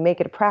do it and you make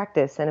it a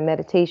practice and a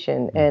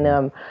meditation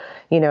and,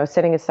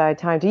 setting aside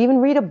time to even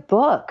read a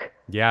book.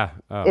 Yeah.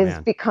 Oh, is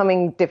man.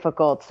 becoming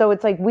difficult. So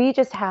it's like we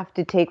just have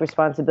to take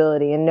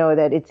responsibility and know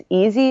that it's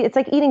easy. It's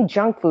like eating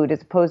junk food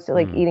as opposed to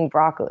like eating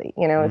broccoli.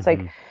 It's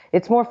like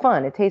it's more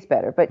fun. It tastes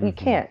better, but you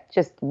can't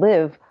just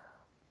live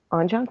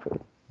on junk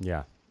food.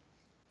 Yeah.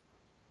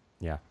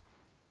 Yeah.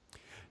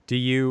 Do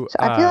you? So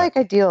I feel like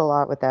I deal a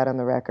lot with that on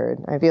the record.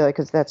 I feel like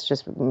because that's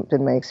just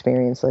been my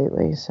experience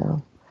lately.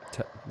 So,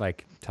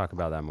 talk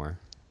about that more.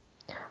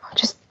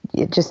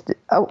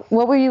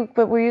 What were you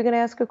going to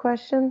ask a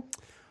question?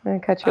 I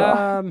cut you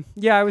off.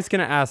 Yeah, I was going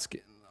to ask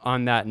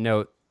on that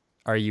note,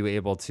 are you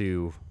able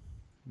to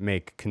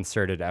make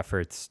concerted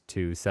efforts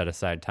to set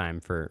aside time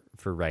for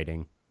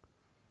writing?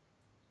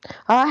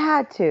 I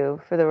had to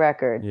for the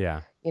record.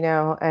 Yeah.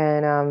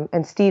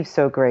 And Steve's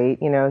so great.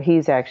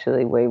 He's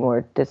actually way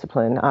more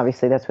disciplined.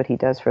 Obviously, that's what he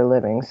does for a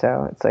living.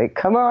 So it's like,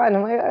 come on.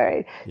 I'm like, all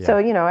right. Yeah. So,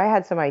 I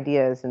had some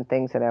ideas and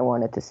things that I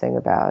wanted to sing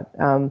about.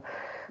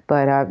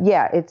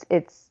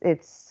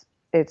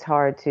 It's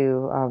hard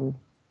to,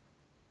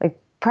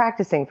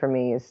 practicing for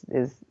me is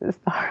the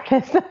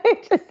hardest.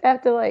 I just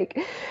have to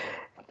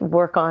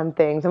work on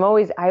things. I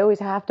always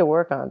have to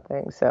work on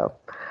things. So,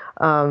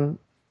 but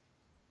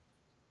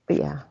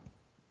yeah.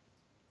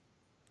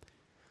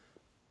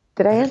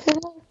 Did I answer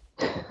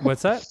that?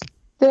 What's that?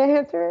 Did I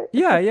answer it?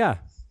 Yeah.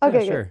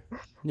 Okay, yeah, sure.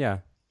 Yeah.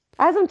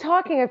 As I'm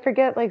talking, I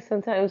forget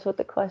sometimes what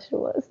the question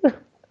was.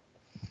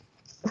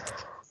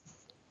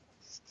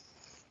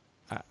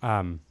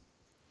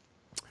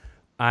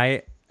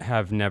 I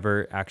have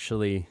never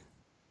actually,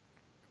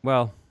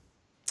 well,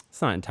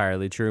 it's not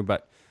entirely true,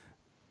 but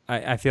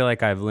I feel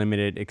like I have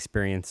limited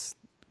experience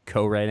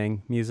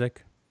co-writing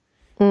music,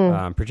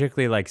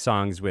 particularly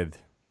songs with,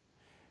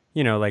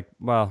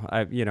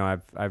 I've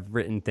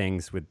written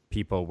things with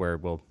people where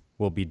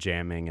we'll be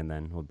jamming and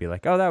then we'll be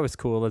like, oh, that was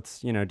cool.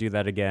 Let's, do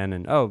that again.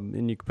 And,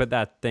 and you can put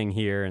that thing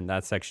here and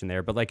that section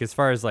there. But as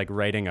far as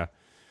writing a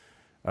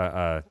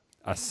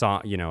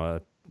song,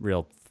 a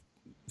real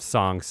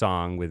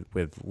song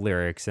with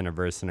lyrics and a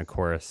verse and a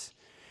chorus,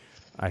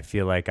 I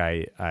feel like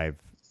I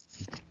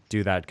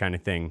do that kind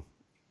of thing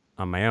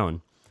on my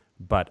own,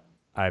 but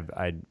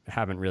I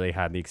haven't really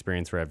had the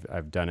experience where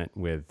I've done it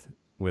with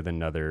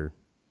another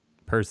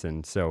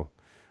person. So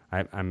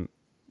I'm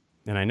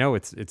and I know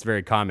it's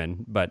very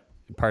common, but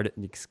part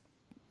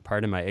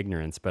of my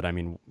ignorance. But I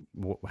mean,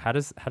 how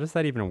does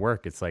that even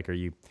work? It's like, are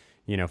you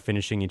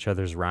finishing each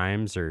other's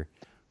rhymes, or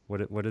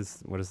what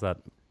is that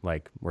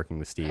like working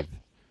with Steve?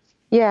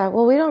 Yeah,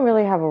 well, we don't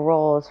really have a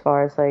role as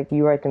far as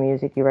you write the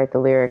music, you write the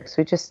lyrics.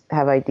 We just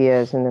have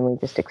ideas and then we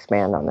just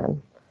expand on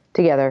them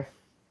together.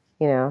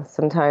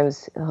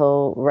 Sometimes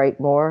he'll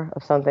write more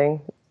of something,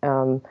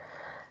 and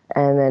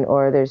then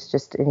or there's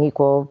just an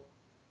equal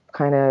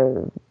kind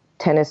of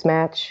tennis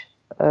match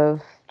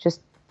of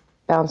just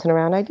bouncing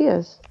around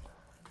ideas.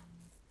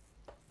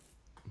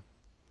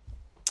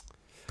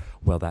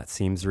 Well, that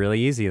seems really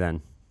easy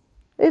then.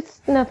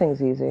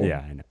 Nothing's easy.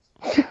 Yeah, I know.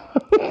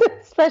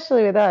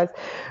 Especially with us,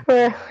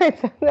 where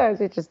sometimes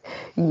we're just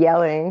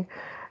yelling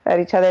at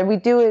each other. We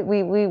do it.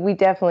 We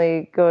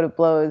definitely go to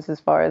blows as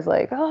far as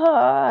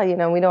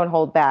we don't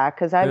hold back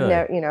because I've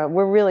never,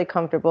 we're really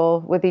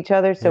comfortable with each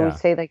other. So we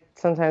say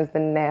sometimes the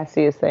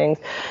nastiest things,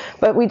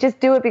 but we just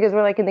do it because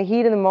we're in the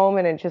heat of the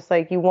moment and just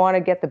you want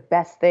to get the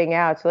best thing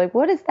out. So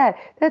what is that?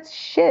 That's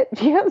shit.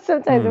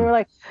 Sometimes and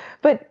we're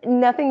but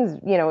nothing's,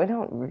 we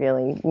don't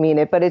really mean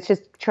it, but it's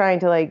just trying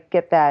to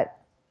get that.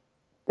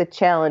 The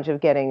challenge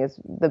of getting is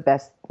the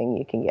best thing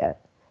you can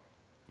get.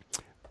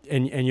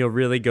 And you'll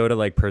really go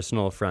to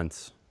personal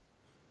affronts.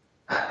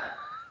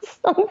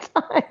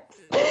 Sometimes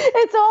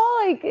it's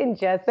all in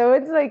jest, so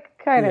it's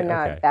kind of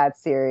not that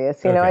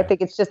serious. You know, I think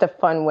it's just a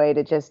fun way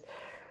to just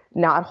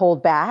not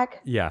hold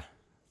back. Yeah.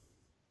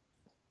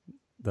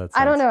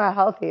 I don't know how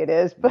healthy it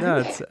is, but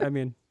no,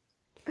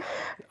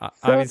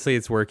 obviously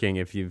it's working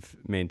if you've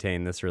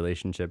maintained this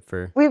relationship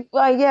for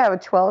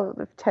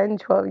 10,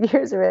 12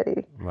 years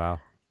already. Wow.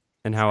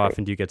 And how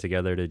often do you get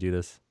together to do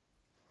this?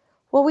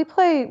 Well, we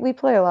play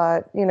a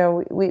lot.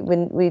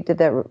 When we did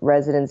that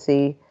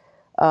residency,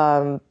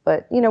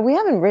 but we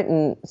haven't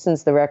written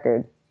since the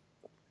record.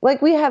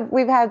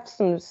 We've had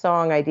some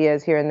song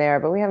ideas here and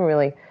there, but we haven't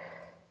really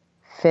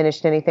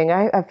finished anything.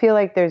 I feel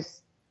like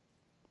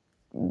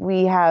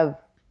we have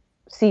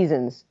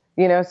seasons,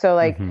 so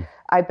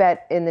I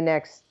bet in the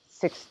next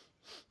 6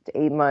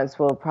 to 8 months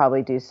we'll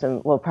probably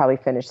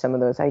finish some of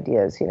those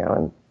ideas,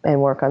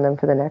 and work on them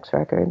for the next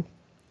record.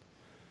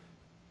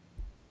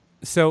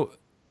 So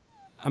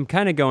I'm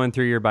kind of going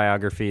through your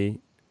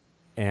biography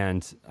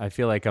and I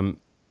feel like I'm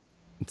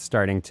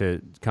starting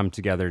to come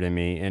together to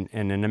me. And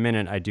in a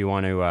minute, I do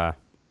want to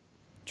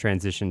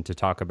transition to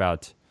talk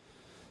about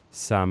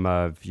some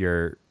of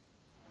your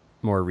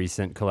more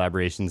recent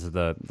collaborations of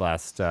the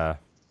last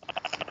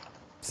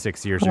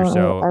 6 years or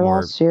so I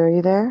more. lost you. Are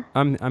you there?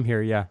 I'm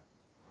here. Yeah.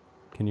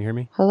 Can you hear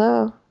me?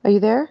 Hello? Are you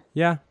there?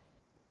 Yeah.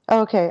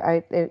 Oh,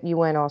 okay. You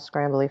went all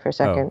scrambly for a Oh,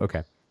 second.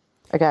 okay.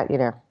 I got you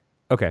now.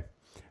 Okay.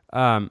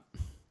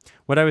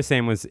 What I was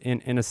saying was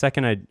in a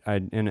second,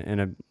 in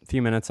a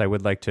few minutes, I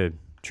would like to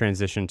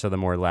transition to the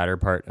more latter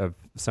part of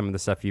some of the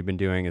stuff you've been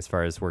doing as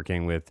far as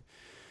working with,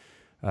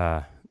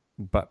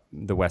 but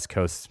the West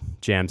Coast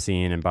jam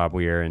scene and Bob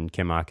Weir and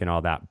Kim Ock and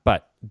all that.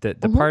 But the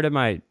part of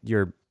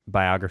your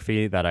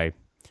biography that I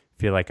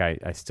feel like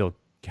I still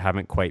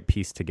haven't quite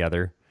pieced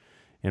together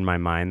in my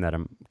mind that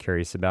I'm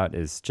curious about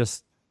is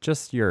just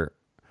your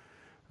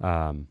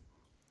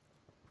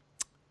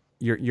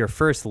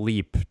first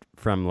leap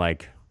from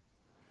like,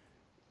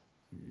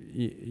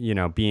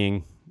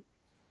 being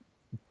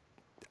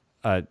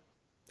a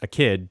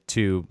kid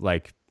to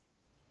like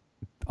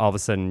all of a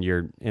sudden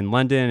you're in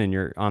London and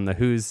you're on the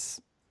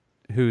Who's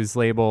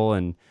label.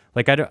 And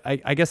like,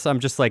 I guess I'm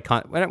just like,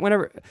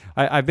 whenever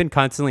I've been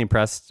constantly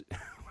impressed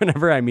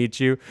whenever I meet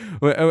you.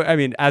 I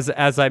mean, as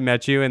I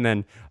met you, and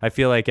then I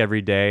feel like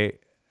every day,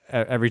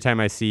 every time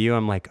I see you,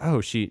 I'm like,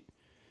 oh,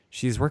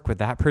 she's worked with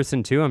that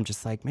person too. I'm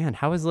just like, man,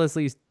 how is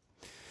Leslie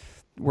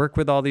work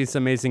with all these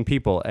amazing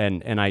people?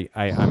 And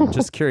I'm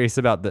just curious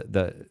about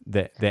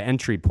the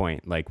entry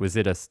point. Like, was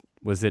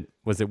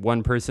it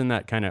one person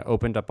that kind of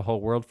opened up a whole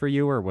world for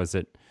you, or was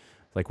it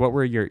like, what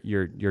were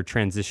your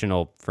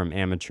transitional from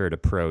amateur to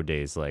pro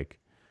days like?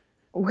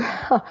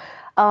 Well,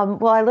 I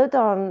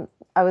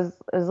was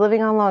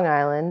living on Long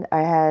Island.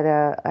 I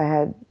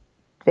had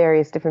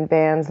various different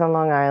bands on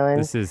Long Island.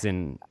 This is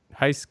in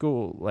high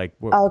school, like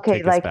what?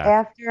 Okay, like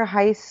after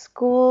high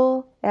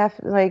school,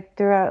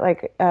 throughout,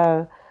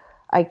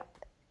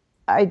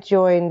 I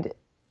joined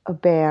a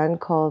band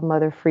called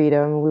Mother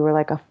Freedom. We were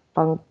like a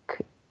funk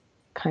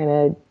kind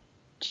of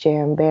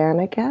jam band,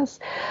 I guess.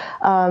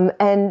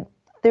 And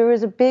there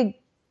was a big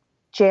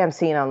jam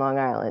scene on Long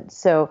Island.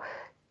 So,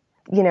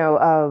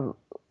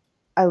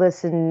 I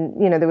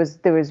listened,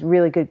 there was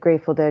really good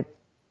Grateful Dead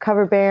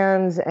cover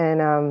bands,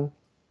 and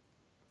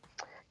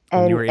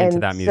you were into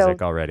that music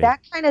so already.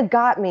 That kind of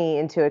got me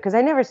into it because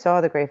I never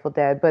saw the Grateful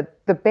Dead, but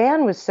the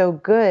band was so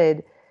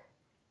good.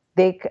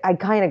 I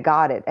kind of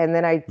got it, and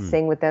then I'd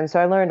sing with them. So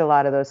I learned a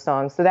lot of those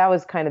songs. So that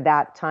was kind of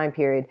that time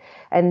period.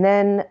 And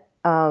then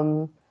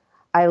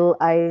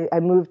I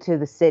moved to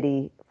the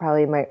city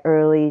probably in my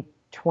early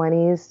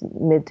 20s,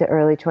 mid to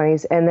early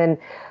 20s, and then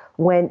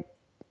went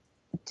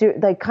to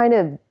kind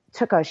of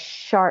took a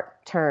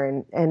sharp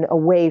turn and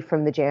away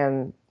from the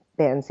jam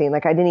band scene.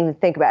 Like I didn't even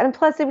think about it. And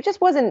plus it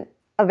just wasn't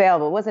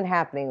available. It wasn't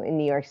happening in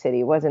New York City.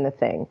 It wasn't a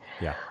thing.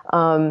 Yeah.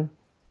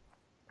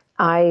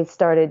 I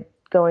started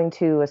going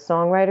to a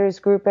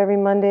songwriters group every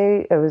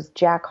Monday. It was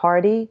Jack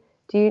Hardy.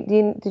 Did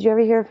you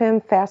ever hear of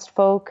him? Fast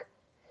Folk.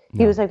 No.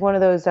 He was like one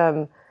of those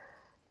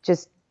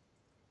just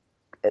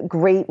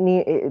great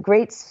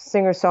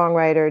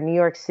singer-songwriter, New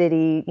York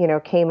City,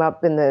 came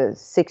up in the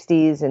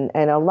 60s,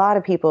 and a lot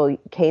of people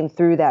came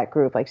through that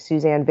group, like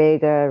Suzanne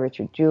Vega,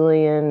 Richard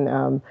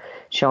Julian,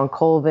 Sean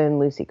Colvin,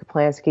 Lucy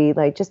Kaplansky,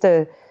 like just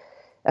a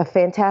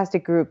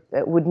fantastic group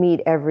that would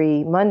meet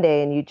every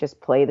Monday, and you just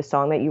play the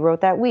song that you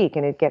wrote that week,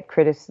 and it'd get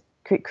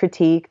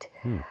critiqued.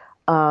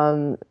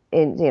 And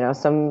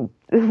some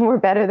were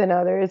better than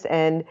others,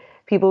 and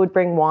people would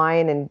bring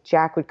wine, and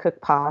Jack would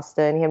cook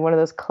pasta, and he had one of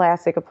those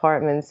classic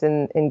apartments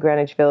in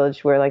Greenwich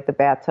Village where like the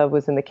bathtub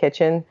was in the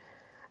kitchen.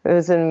 It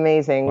was an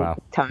amazing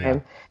time. Yeah.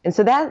 And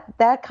so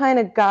that kind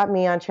of got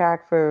me on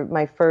track for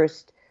my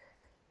first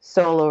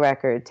solo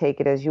record, Take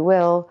It As You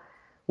Will,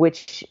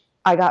 which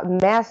I got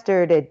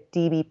mastered at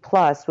DB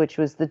Plus, which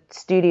was the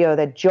studio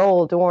that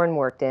Joel Dorn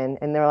worked in.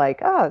 And they're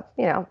like, oh,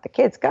 the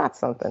kid's got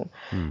something.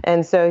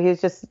 And so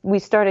we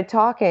started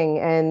talking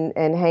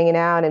and hanging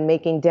out and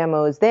making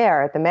demos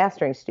there at the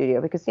mastering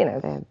studio because, they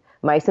had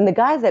mice. And the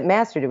guys that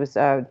mastered it was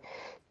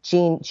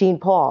Gene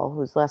Paul,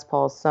 who's Les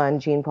Paul's son.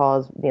 Gene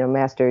Paul's,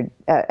 mastered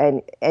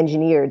and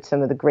engineered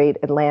some of the great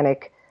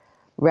Atlantic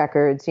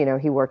records.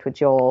 He worked with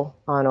Joel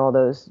on all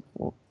those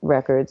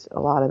records,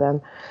 a lot of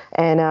them.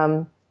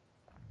 And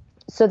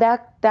so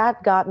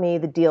that got me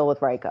the deal with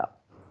Ryko.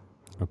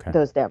 Okay.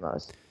 Those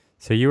demos.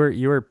 So you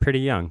were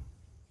pretty young.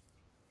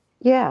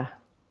 Yeah.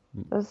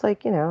 I was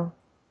like,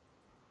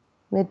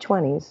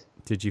 mid-20s.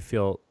 Did you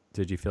feel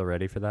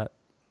ready for that?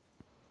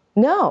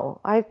 No,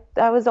 I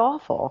was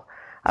awful.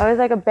 I was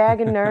like a bag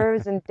of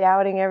nerves and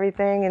doubting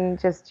everything, and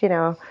just,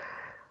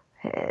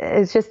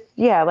 it's just,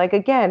 like,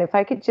 again, if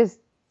I could just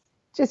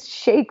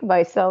shake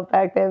myself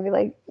back then and be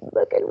like,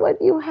 look at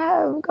what you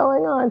have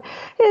going on.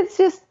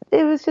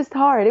 It was just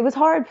hard. It was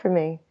hard for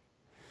me.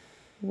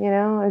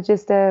 It's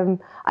just,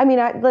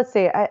 let's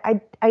say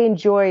I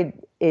enjoyed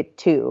it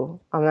too.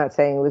 I'm not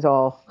saying it was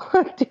all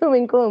doom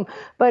and gloom,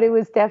 but it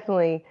was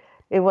definitely,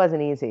 it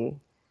wasn't easy.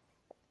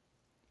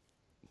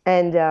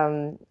 And,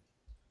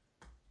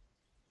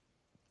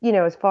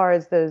 as far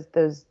as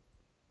those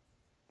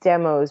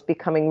demos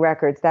becoming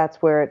records,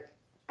 that's where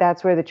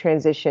the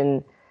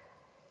transition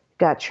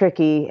got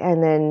tricky.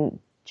 And then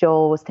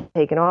Joel was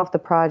taken off the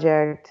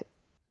project.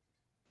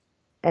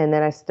 and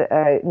then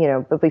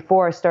but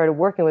before I started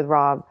working with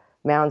Rob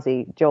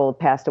Mounsey, Joel had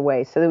passed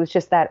away. So it was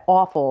just that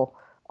awful,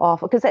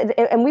 because,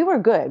 and we were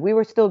good. We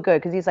were still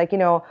good because he's like,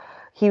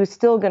 he was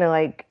still going to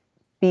like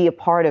be a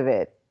part of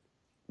it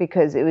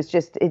because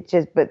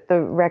but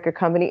the record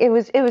company, it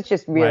was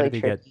just really Why did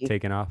he tricky. get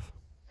taken off?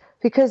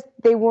 Because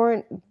they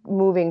weren't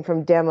moving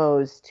from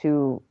demos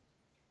to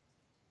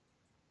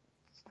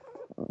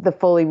the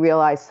fully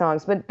realized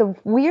songs. But the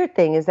weird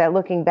thing is that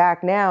looking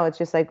back now, it's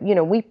just like,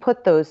 we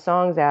put those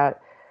songs out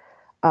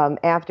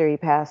after he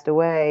passed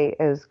away.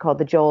 It was called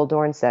the Joel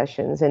Dorn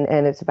Sessions, and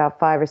it's about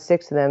 5 or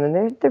 6 of them,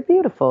 and they're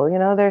beautiful.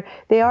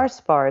 They are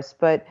sparse,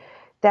 but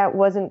that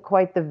wasn't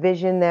quite the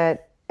vision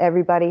that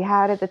everybody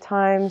had at the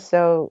time.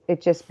 So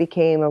it just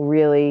became a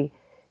really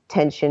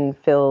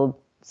tension-filled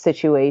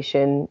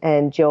situation,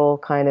 and Joel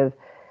kind of,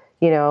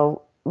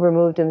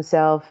 removed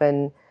himself,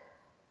 and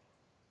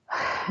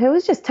it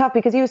was just tough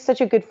because he was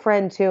such a good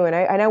friend too, and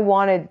I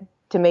wanted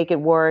to make it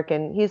work,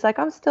 and he's like,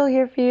 I'm still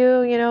here for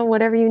you,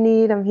 whatever you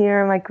need, I'm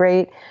here. I'm like,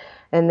 great.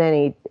 And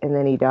then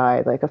he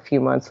died like a few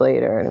months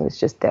later, and it was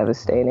just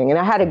devastating. And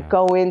I had to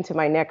go into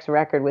my next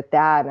record with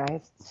that, and I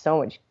had so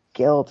much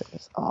guilt. It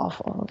was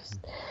awful. It was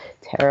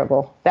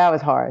terrible. That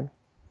was hard.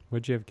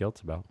 What'd you have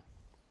guilt about?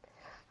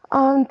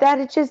 I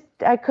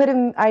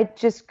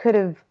just could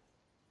have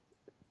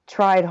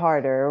tried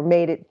harder or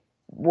made it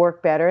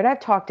work better. And I've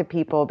talked to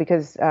people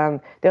because they're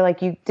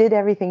like, you did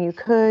everything you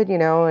could,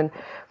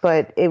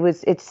 but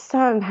it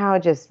somehow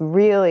just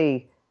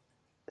really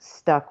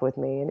stuck with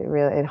me, and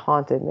it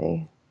haunted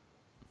me.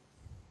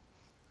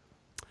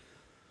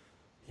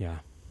 Yeah.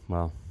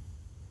 Well,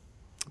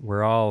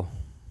 I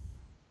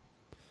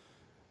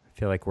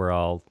feel like we're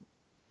all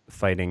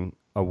fighting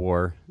a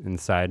war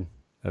inside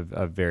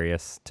of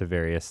various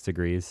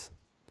degrees.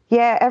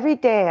 Yeah, every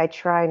day I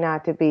try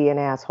not to be an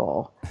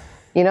asshole.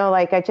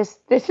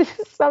 This is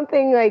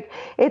something like,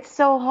 it's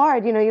so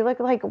hard. You look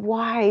like,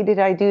 why did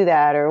I do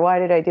that? Or why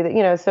did I do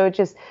that? So it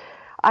just,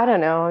 I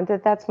don't know.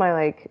 That's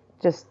my,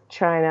 just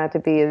try not to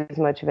be as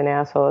much of an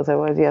asshole as I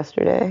was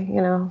yesterday,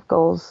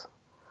 goals.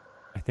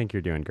 I think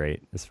you're doing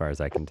great as far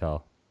as I can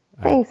tell.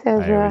 Thanks,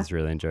 Ezra. I always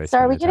really enjoy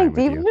Sorry, spending we're getting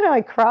time deep. with you. I'm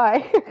going to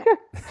cry.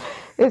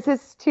 Is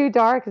this too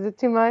dark? Is it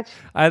too much?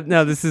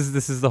 No, this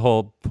is the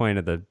whole point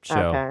of the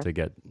show, okay.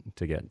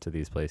 to get to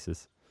these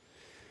places.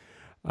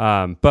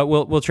 But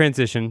we'll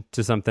transition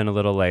to something a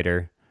little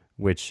lighter,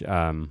 which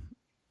I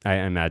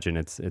imagine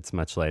it's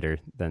much lighter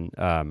than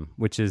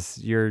which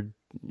is your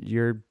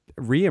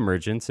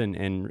reemergence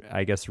and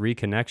I guess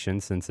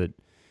reconnection, since it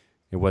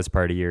was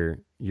part of your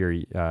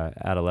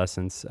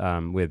adolescence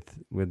with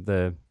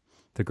the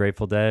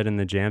Grateful Dead and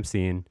the jam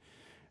scene,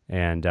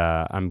 and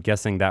I'm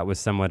guessing that was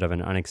somewhat of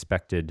an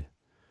unexpected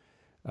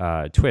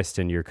twist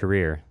in your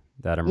career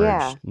that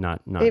emerged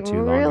not too long ago. It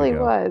really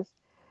was.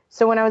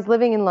 So when I was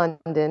living in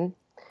London,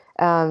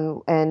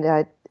 and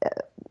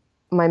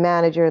my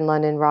manager in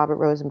London, Robert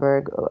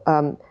Rosenberg,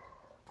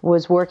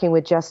 was working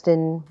with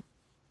Justin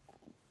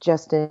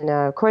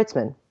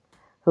Kreutzmann,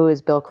 who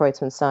is Bill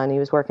Kreutzmann's son. He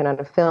was working on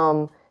a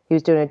film. He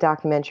was doing a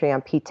documentary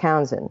on Pete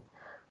Townsend.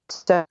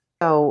 So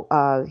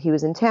he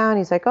was in town.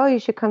 He's like, oh, you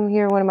should come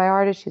hear one of my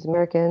artists. She's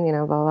American,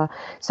 blah, blah.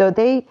 So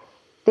I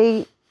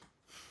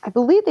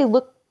believe they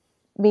looked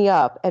me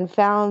up and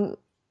found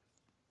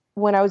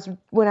when I was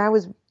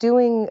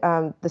doing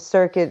the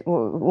circuit,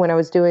 when I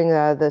was doing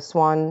the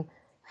Swan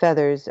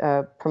Feathers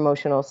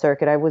promotional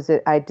circuit,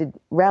 I did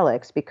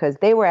relics because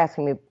they were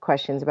asking me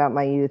questions about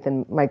my youth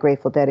and my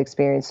Grateful Dead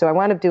experience. So I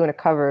wound up doing a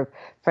cover of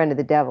Friend of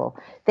the Devil.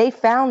 They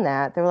found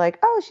that. They were like,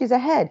 oh, she's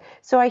ahead.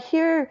 So I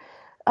hear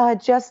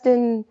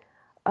Justin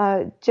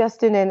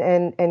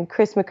and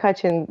Chris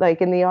McCutcheon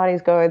in the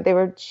audience going, they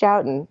were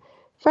shouting,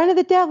 Friend of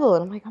the Devil.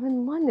 And I'm like, I'm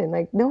in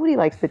London. Nobody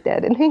likes the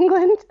Dead in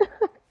England.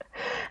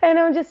 And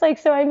I'm just like,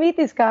 so I meet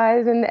these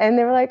guys and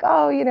they were like,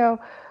 oh,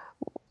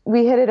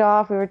 we hit it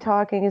off. We were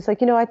talking. It's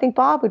like, I think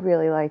Bob would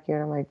really like you.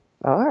 And I'm like,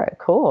 all right,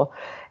 cool.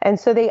 And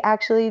so they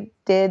actually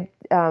did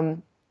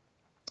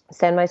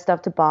send my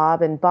stuff to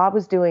Bob. And Bob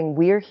was doing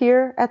We're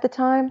Here at the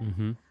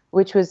time,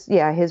 which was,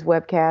 his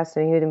webcast.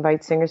 And he would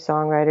invite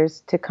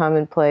singer-songwriters to come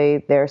and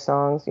play their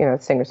songs,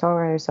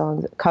 singer-songwriter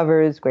songs,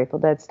 covers, Grateful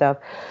Dead stuff.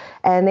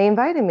 And they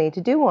invited me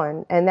to do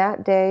one. And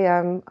that day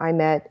I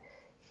met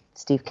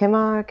Steve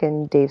Kimmock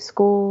and Dave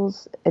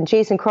Schools and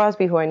Jason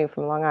Crosby, who I knew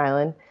from Long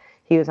Island.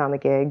 He was on the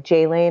gig.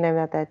 Jay Lane I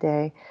met that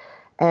day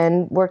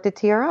and worked at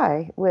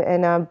TRI.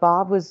 And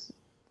Bob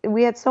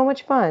we had so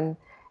much fun.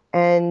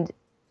 And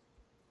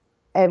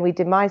we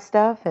did my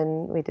stuff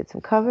and we did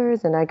some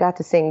covers and I got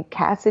to sing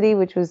Cassidy,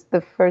 which was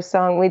the first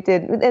song we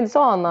did. And it's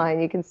all online.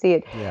 You can see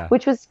it,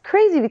 which was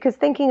crazy because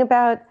thinking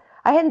about,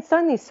 I hadn't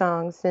sung these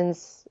songs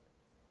since,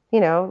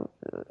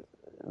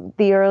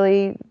 the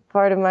early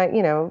part of my,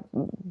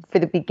 for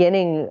the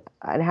beginning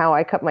and how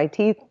I cut my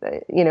teeth,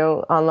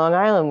 on Long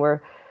Island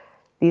were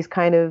these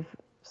kind of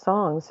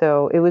songs.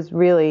 So it was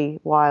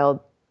really wild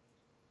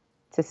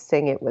to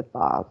sing it with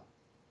Bob.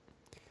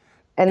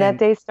 And that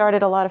day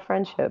started a lot of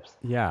friendships.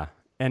 Yeah.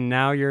 And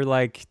now you're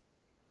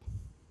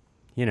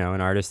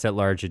an artist at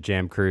large at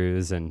Jam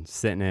Cruise and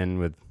sitting in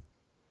with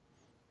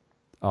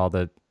all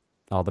the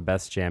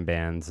best jam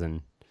bands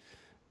and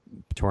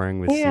touring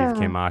with Steve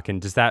K. Mock.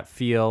 And does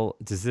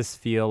this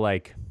feel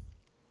like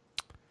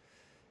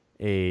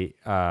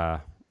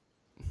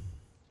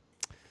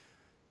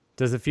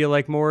does it feel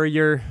like more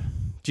do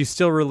you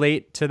still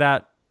relate to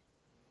that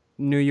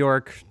New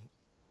York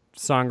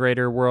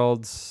songwriter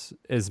worlds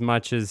as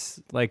much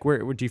as like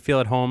where would you feel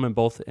at home in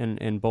both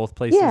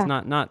places? Yeah.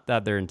 Not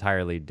that they're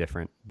entirely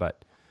different,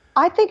 but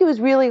I think it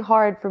was really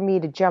hard for me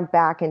to jump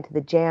back into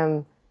the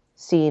jam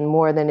scene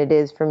more than it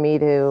is for me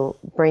to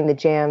bring the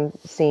jam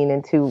scene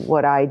into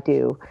what I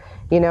do,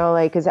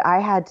 because I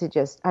had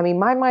to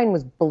my mind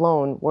was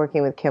blown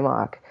working with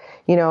Kimmock.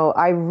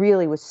 I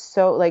really was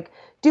so like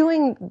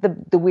doing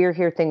the We're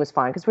Here thing was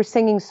fine because we're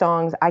singing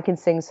songs. I can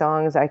sing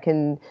songs. I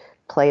can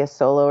play a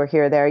solo or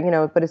here or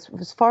there, but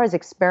as far as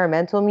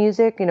experimental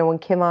music, when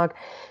Kimmock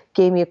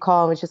gave me a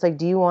call and was just like,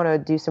 do you want to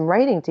do some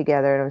writing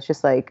together? And I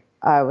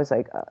was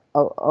like,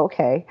 oh,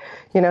 okay.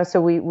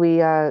 So we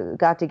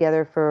got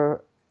together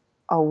for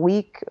a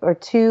week or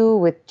two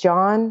with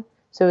John.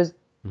 So it was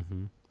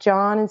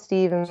John and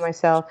Steve and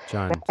myself.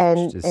 John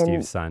and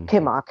Steve's son.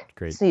 Kimmock.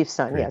 Great, Steve's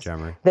son, great yes.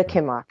 drummer. The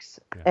Kimmocks.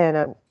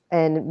 Yeah.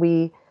 And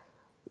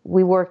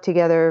we worked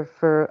together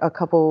for a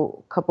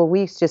couple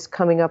weeks just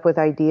coming up with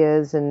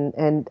ideas,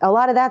 and a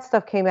lot of that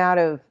stuff came out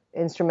of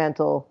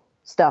instrumental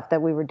stuff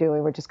that we were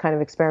doing. We're just kind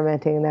of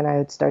experimenting, and then I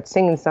would start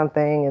singing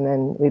something, and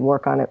then we'd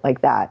work on it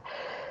like that,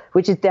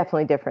 which is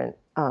definitely different.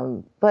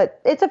 But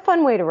it's a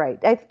fun way to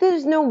write.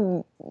 There's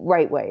no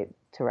right way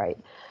to write.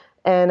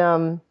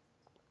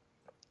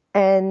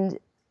 And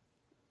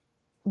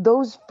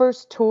those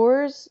first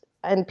tours,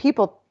 and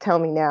people tell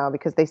me now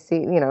because they see,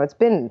 it's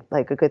been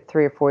like a good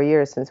 3 or 4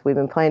 years since we've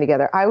been playing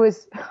together. I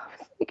was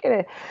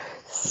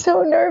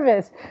so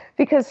nervous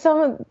because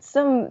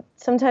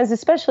sometimes,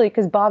 especially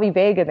because Bobby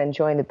Vega then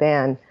joined the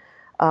band,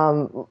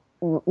 and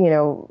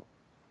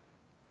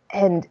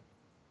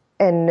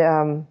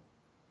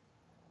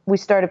we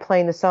started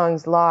playing the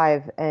songs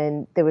live,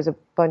 and there was a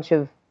bunch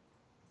of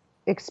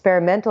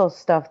experimental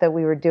stuff that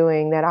we were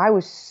doing that I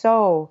was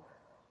so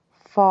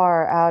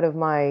far out of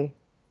my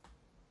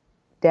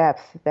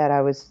depth that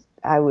I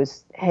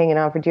was hanging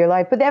on for dear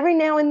life. But every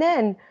now and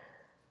then,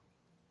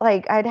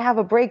 like, I'd have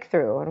a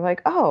breakthrough, and I'm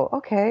like, oh,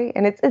 okay.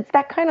 And it's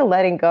that kind of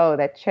letting go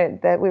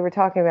that we were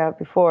talking about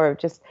before,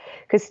 just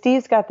because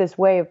Steve's got this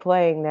way of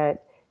playing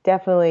that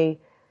definitely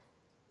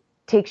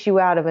takes you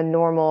out of a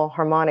normal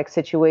harmonic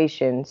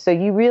situation. So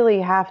you really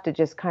have to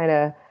just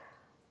kind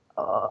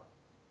of,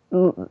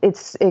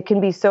 it can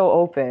be so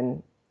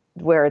open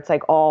where it's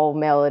like all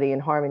melody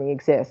and harmony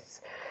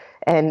exists.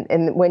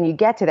 And when you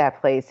get to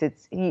that place,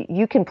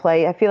 you can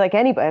play. I feel like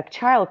a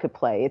child could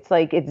play. It's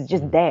like it's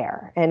just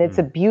there, and it's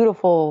a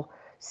beautiful,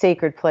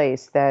 sacred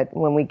place. That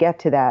when we get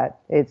to that,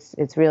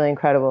 it's really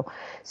incredible.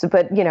 So,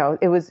 but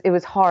it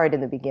was hard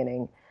in the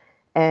beginning,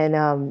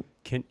 and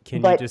can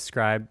you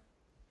describe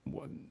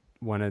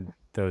one of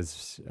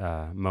those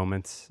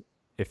moments,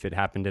 if it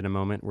happened in a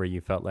moment where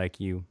you felt like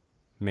you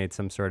made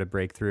some sort of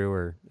breakthrough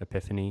or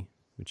epiphany,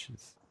 which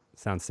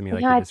sounds to me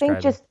like you're describing.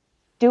 I think just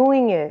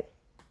doing it.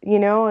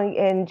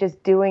 And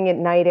just doing it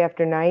night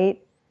after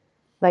night,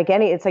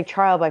 it's like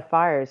trial by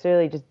fire. It's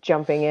really just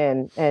jumping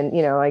in, and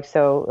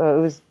so it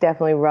was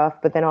definitely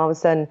rough. But then all of a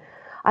sudden,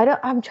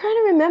 I'm trying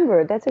to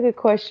remember. That's a good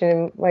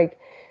question. Like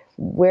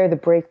where the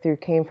breakthrough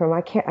came from,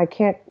 I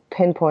can't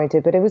pinpoint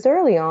it, but it was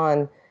early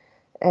on,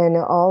 and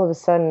all of a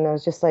sudden I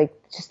was just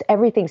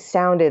everything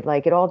sounded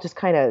like it all just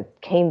kind of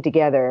came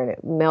together and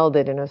it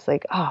melded, and I was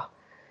like, oh.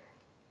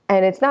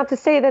 And it's not to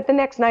say that the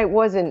next night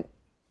wasn't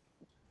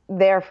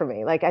there for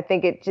me. Like I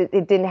think it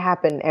didn't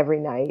happen every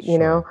night,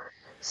 Sure.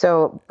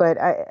 So, but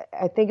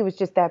I think it was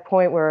just that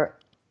point where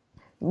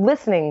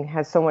listening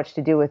has so much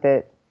to do with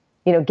it,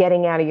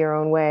 getting out of your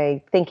own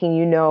way,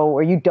 thinking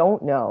or you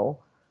don't know.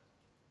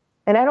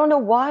 And I don't know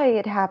why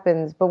it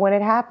happens, but when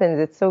it happens,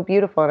 it's so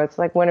beautiful. And it's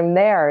like when I'm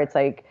there, it's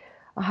like,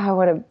 oh, I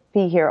want to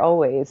be here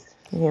always,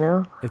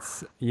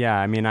 It's, yeah,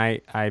 I mean,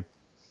 I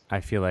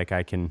feel like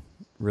I can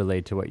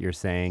relate to what you're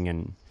saying,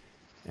 and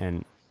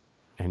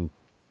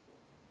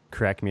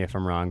correct me if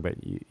I'm wrong, but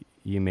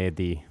you made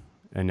the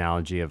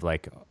analogy of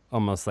like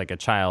almost like a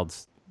child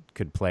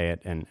could play it,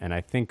 and I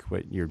think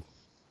what you're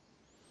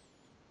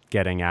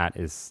getting at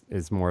is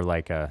more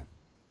like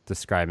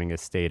describing a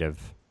state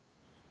of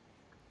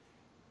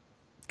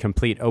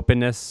complete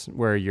openness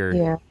where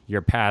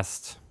your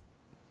past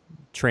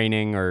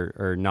training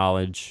or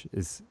knowledge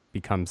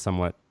becomes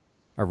somewhat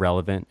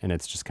irrelevant, and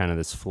it's just kind of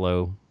this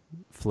flow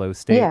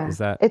state. Yeah. Is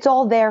that it's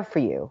all there for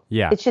you?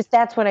 Yeah. It's just,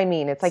 that's what I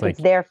mean. It's like it's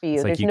there for you.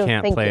 It's like There's you no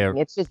can't thinking.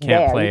 It's just can't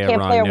there. play You a can't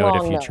wrong play a note wrong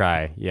if you note.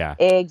 try. Yeah.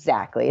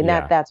 Exactly. And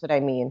that's what I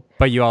mean.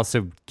 But you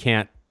also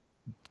can't.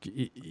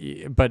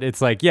 But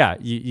it's like, yeah,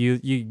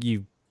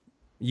 you've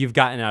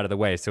gotten out of the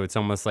way, so it's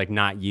almost like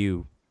not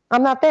you.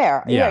 I'm not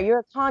there. Yeah. You're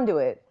a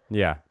conduit.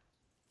 Yeah.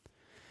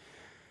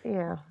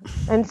 Yeah.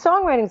 And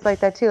songwriting's like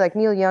that too. Like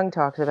Neil Young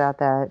talks about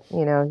that.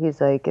 He's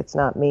like, it's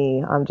not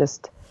me. I'm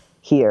just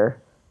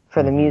here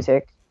for the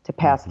music to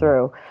pass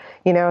through,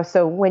 you know?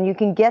 So when you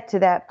can get to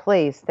that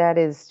place, that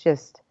is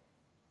just,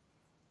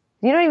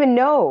 you don't even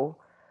know.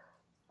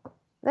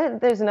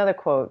 There's another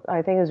quote.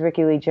 I think it was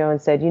Ricky Lee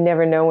Jones said, "You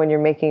never know when you're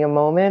making a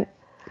moment."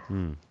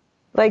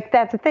 Like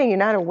that's the thing. You're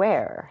not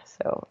aware.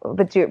 So,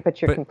 but you're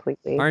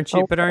completely. Aren't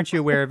you? But aren't you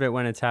aware of it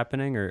when it's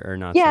happening, or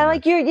not? Yeah, so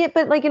like much?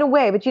 but like in a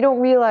way, but you don't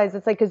realize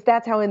it's like because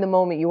that's how in the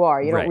moment you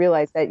are. You don't Right.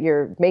 realize that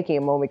you're making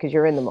a moment because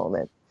you're in the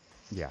moment.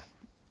 Yeah.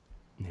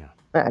 Yeah.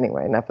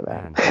 Anyway, enough of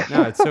that. Man.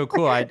 No, it's so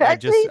cool. I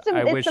It's wish the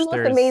most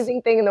there's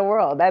amazing thing in the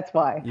world. That's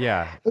why.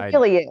 Yeah. It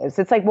really is.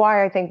 It's like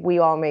why I think we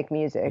all make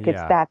music. It's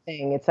Yeah. that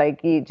thing. It's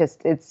like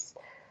it's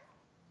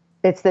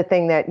the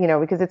thing that, you know,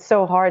 because it's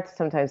so hard to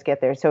sometimes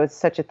get there. So it's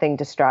such a thing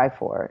to strive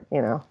for,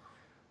 you know.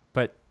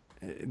 But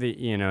and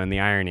the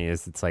irony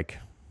is it's like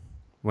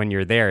when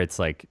you're there, it's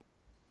like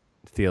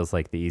feels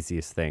like the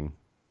easiest thing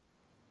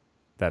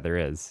that there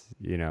is.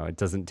 You know, it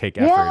doesn't take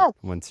effort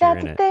once you're in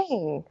it. That's the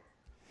thing.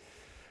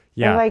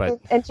 Yeah,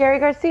 and Jerry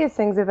Garcia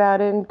sings about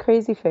it in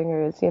Crazy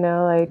Fingers, you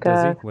know, like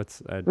does he?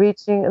 What's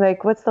reaching,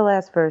 like what's the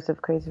last verse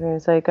of Crazy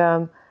Fingers? Like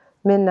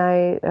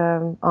midnight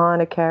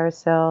on a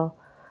carousel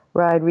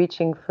ride,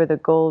 reaching for the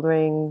gold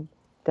ring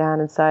down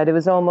inside. It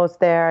was almost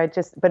there.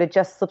 But it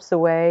just slips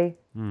away.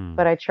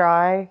 But I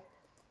try,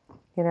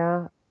 you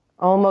know,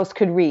 almost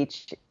could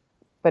reach,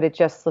 but it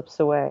just slips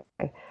away.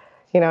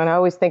 You know, and I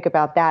always think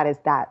about that as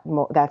that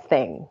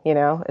thing, you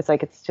know, it's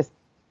like, it's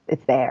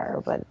there,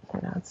 but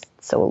you know, it's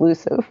so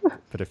elusive.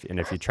 But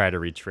if you try to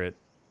reach for it,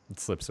 it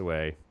slips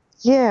away.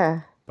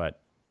 Yeah. But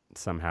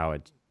somehow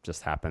it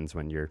just happens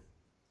when you're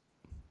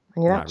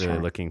not really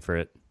looking for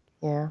it.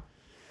 Yeah.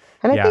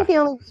 And I think the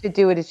only way to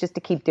do it is just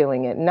to keep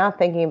doing it, not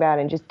thinking about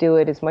it, and just do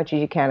it as much as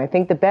you can. I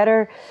think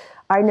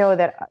I know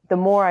that the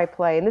more I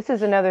play, and this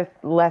is another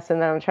lesson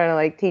that I'm trying to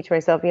like teach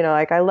myself, you know,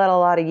 like I let a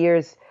lot of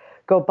years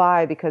go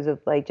by because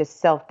of like just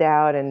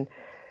self-doubt and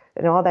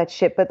all that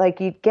shit. But like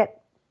you get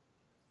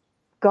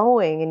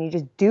going and you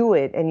just do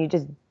it and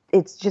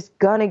it's just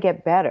gonna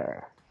get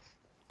better.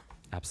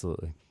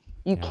 Absolutely.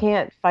 You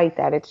can't fight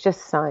that. It's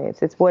just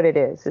science. It's what it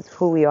is. It's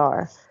who we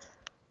are.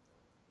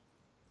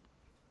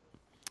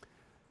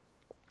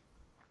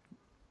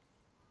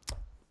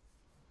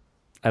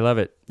 I love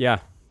it. Yeah.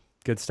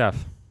 Good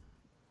stuff.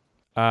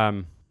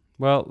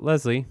 Well,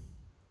 Leslie,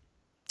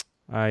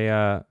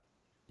 I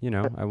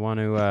want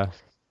to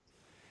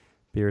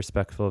be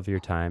respectful of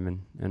your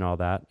time and all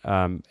that.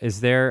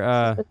 Is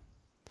there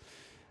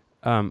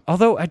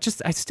although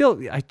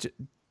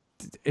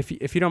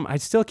if you don't, I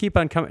still keep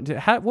on coming.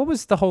 What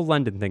was the whole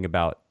London thing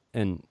about?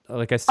 And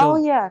like, I still. Oh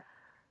yeah.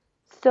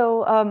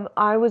 So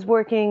I was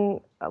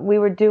working. We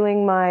were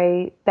doing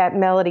that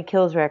Melody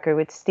Kills record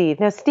with Steve.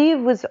 Now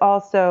Steve was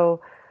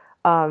also,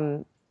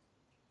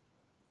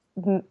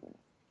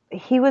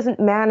 he wasn't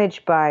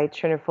managed by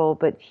Trinterfold,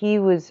 but he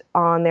was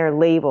on their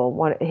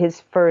label.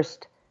 His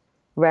first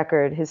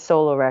record, his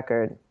solo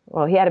record.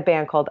 Well, he had a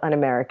band called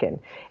Un-American.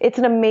 It's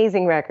an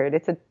amazing record.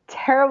 It's a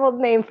terrible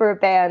name for a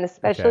band,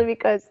 especially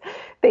because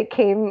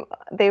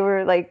they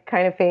were like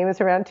kind of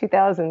famous around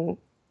 2000,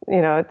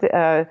 you know,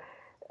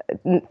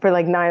 for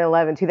like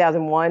 9/11,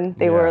 2001.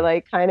 They were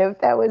like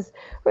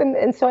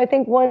and so I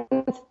think once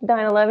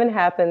 9/11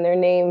 happened, their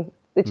name,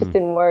 it just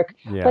didn't work.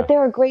 Yeah. But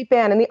they're a great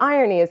band. And the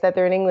irony is that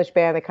they're an English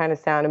band that kind of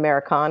sound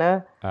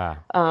Americana.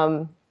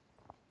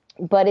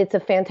 But it's a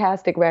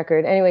fantastic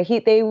record. Anyway,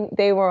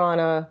 they were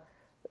on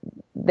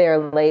their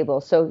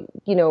label. So,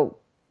 you know,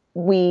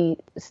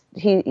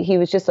 he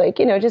was just like,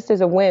 you know, just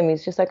as a whim,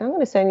 he's just like, I'm going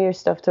to send your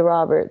stuff to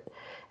Robert.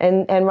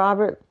 And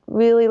Robert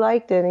really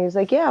liked it. And he was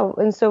like, yeah.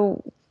 And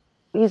so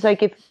he's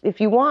like, if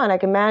you want, I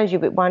can manage you,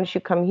 but why don't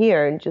you come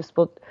here and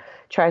we'll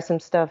try some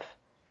stuff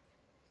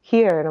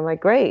here. And I'm like,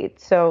 great.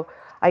 So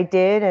I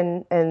did.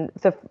 And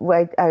so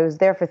I was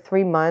there for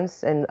 3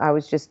 months and I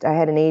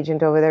had an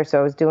agent over there. So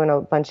I was doing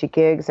a bunch of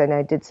gigs and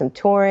I did some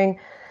touring.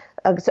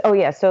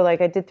 So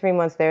like I did 3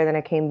 months there. Then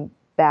I came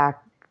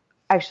back.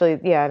 Actually,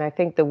 yeah. And I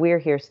think the We're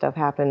Here stuff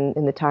happened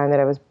in the time that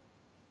I was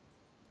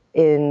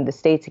in the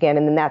States again.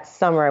 And then that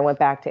summer I went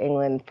back to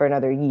England for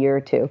another year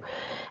or two.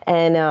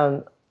 And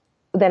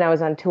then I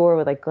was on tour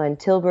with like Glenn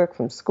Tilbrook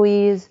from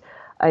Squeeze.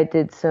 I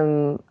did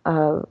some,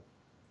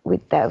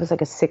 that was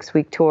like a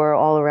 6-week tour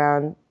all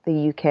around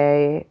the UK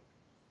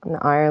and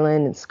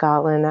Ireland and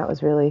Scotland. That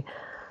was really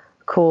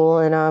cool.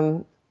 And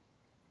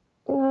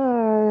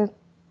I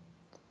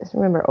just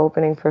remember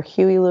opening for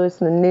Huey Lewis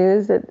and the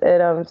News at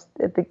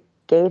the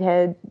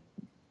Gatehead,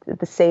 at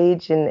the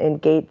Sage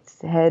and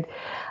Gateshead.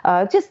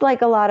 Just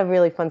like a lot of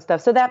really fun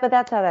stuff. But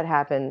that's how that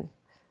happened.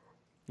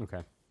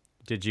 Okay.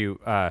 Did you,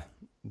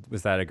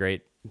 was that a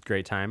great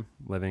time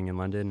living in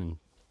London and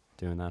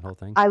doing that whole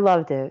thing? I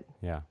loved it.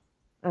 Yeah.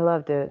 I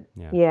loved it.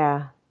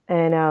 Yeah.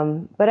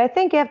 And, but I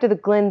think after the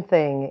Glenn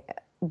thing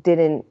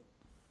that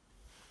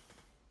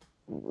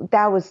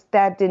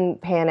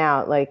didn't pan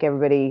out like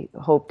everybody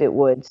hoped it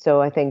would.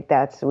 So I think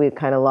we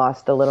kind of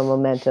lost a little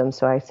momentum.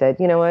 So I said,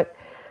 you know what,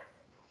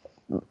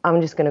 I'm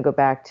just going to go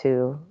back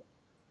to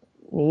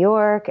New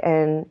York.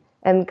 And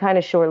kind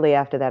of shortly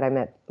after that, I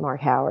met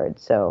Mark Howard.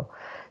 So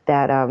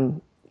that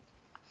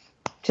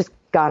just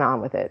got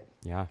on with it.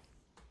 Yeah.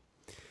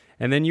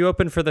 And then you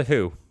opened for the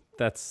Who.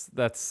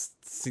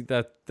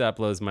 That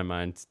blows my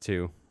mind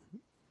too.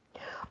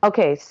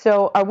 Okay,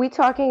 so are we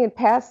talking in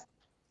past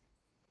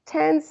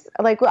tense?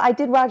 Like, well, I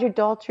did Roger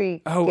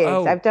Daltrey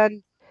gigs.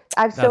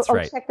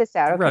 Check this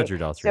out. Okay. Roger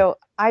Daltrey. So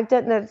I've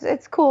done that.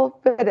 It's cool,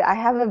 but I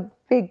have a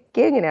big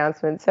gig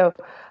announcement. So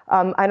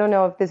I don't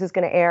know if this is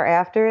going to air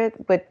after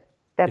it, but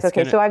that's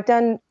okay. So I've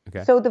done.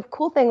 Okay. So the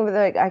cool thing with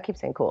I keep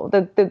saying cool.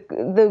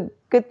 The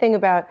good thing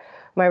about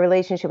my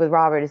relationship with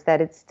Robert is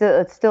that it's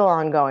still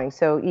ongoing.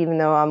 So even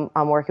though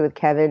I'm working with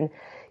Kevin,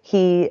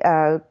 he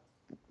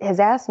has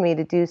asked me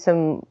to do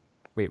some.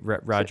 Wait,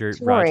 Roger?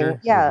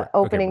 Yeah,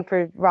 opening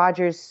for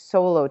Roger's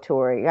solo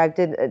tour. I've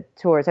did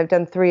tours. I've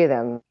done 3 of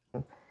them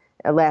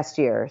last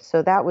year.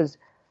 So that was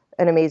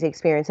an amazing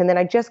experience. And then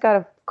I just got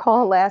a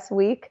call last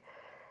week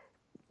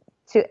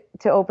to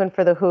open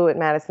for the Who at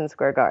Madison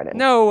Square Garden.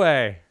 No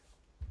way.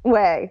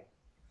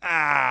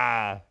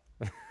 Ah.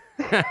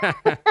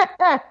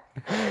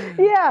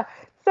 Yeah.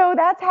 So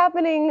that's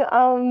happening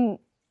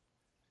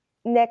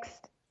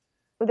next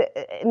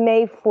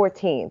May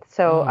 14th.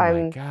 So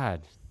my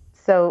God.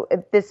 So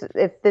if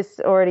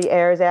this already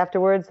airs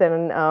afterwards,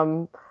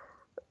 then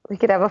we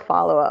could have a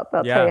follow-up.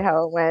 I'll tell you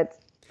how it went.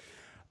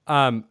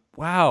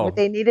 Wow. But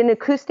they need an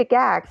acoustic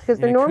act because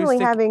they're normally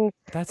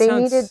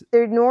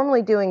they're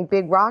normally doing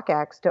big rock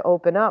acts to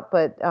open up,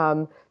 but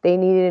they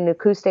needed an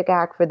acoustic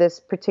act for this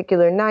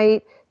particular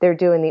night. They're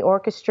doing the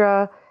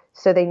orchestra,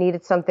 so they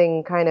needed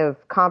something kind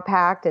of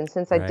compact. And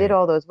since I did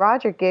all those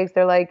Roger gigs,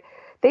 they're like,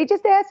 they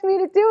just asked me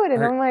to do it,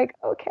 and I'm like,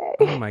 okay.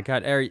 Oh my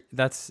God,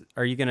 that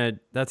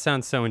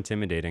sounds so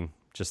intimidating,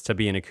 just to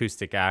be an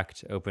acoustic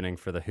act opening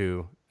for the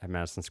Who at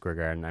Madison Square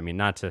Garden. I mean,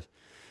 not to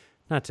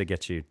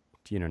get you,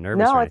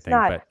 nervous or anything.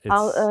 No, it's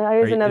not. But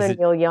here's another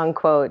Neil Young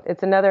quote.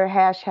 It's another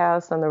hash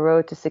house on the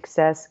road to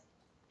success.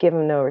 Give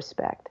him no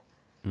respect.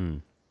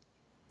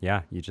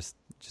 Yeah, you just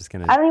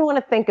gonna. I don't even want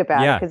to think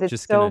about it because it's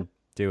just so gonna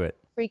do it.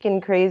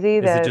 Freaking crazy.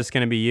 Is it just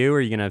gonna be you, or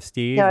are you gonna have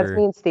Steve? No, it's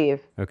me and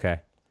Steve.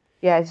 Okay.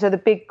 Yeah, so the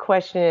big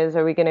question is,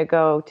 are we going to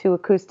go 2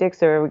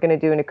 acoustics or are we going to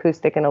do an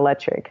acoustic and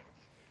electric?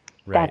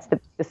 Right. That's the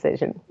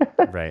decision.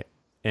 Right.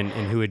 And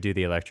who would do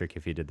the electric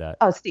if you did that?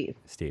 Oh, Steve.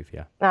 Steve,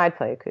 yeah. No, I'd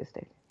play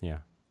acoustic. Yeah.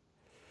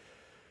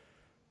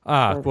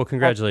 Well,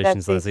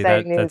 congratulations, that's Leslie.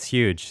 That's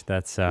huge.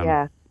 That's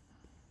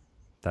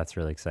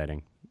really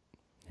exciting.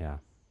 Yeah.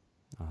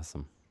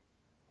 Awesome.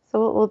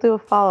 So we'll do a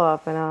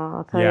follow-up and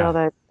I'll tell you all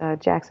that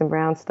Jackson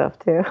Browne stuff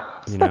too.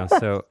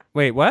 So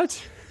wait,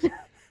 what?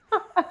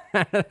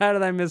 How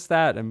did I miss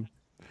that? It's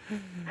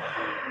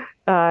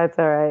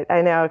all right.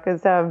 I know,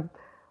 because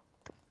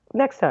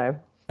next time.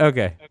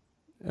 Okay.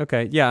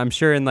 Yeah, I'm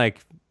sure in a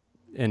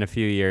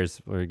few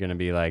years we're gonna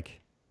be like.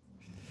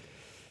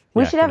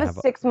 We should have a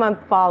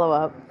 6-month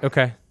follow-up.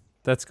 Okay,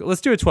 that's good.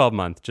 Let's do a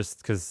 12-month,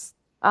 just because.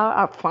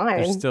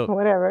 Fine.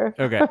 Whatever.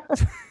 Okay.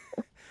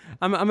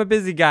 I'm a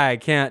busy guy. I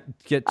can't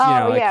get.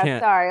 I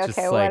can't. Sorry. Just,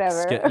 okay.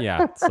 Whatever.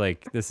 It's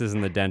like this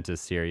isn't the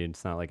dentist here.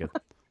 It's not like a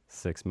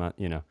 6-month.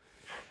 No,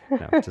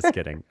 just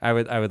kidding. I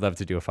would love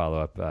to do a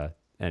follow-up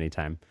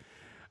anytime.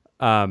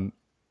 And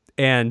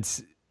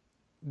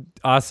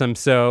awesome.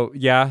 So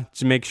yeah,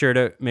 to make sure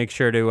to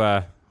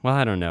well,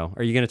 I don't know.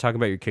 Are you going to talk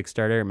about your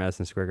Kickstarter at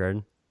Madison Square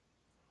Garden?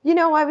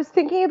 I was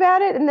thinking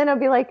about it, and then I'll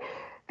be like,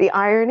 the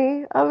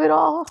irony of it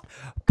all.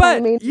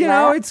 But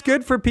it's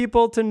good for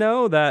people to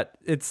know that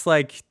it's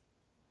like,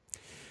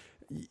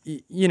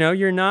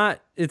 you're not.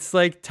 It's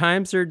like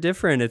times are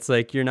different. It's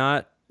like you're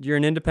an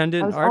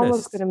independent artist. I was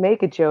almost going to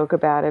make a joke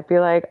about it. Be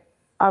like,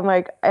 am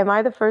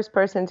I the first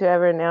person to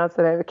ever announce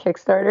that I have a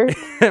Kickstarter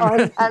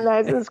at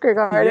Madison Square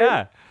Garden?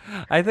 Yeah,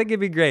 I think it'd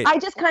be great. I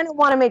just kind of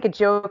want to make a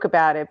joke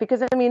about it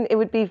because, it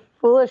would be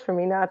foolish for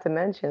me not to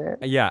mention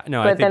it. Yeah,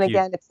 no, but then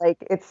again, it's like,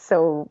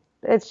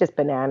 it's just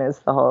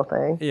bananas, the whole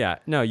thing. Yeah,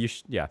 no, you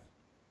should, yeah.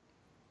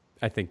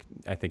 I think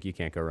you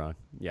can't go wrong.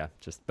 Yeah,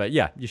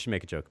 you should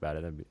make a joke about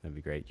it. That'd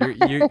be great.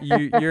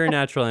 You're a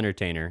natural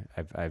entertainer.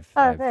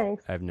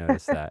 Thanks. I've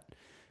noticed that.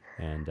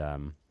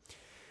 And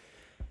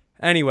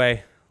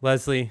anyway,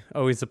 Leslie,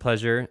 always a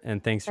pleasure,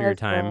 and thanks for your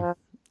time.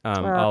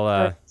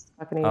 You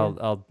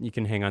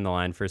can hang on the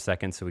line for a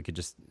second so we could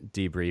just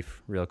debrief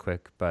real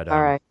quick. But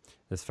all right.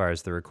 As far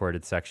as the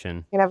recorded section,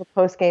 you can have a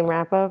post-game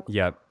wrap-up.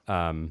 Yep.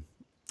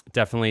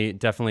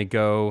 Definitely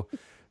go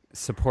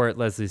support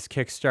Leslie's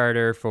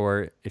Kickstarter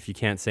for If You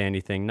Can't Say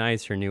Anything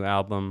Nice, her new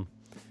album.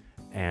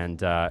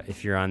 And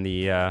if you're on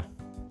the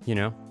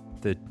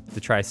the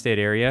tri-state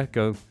area,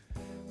 go.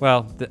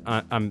 Well,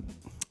 I'm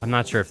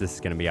not sure if this is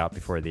going to be out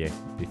before the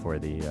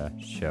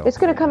show. It's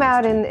going to come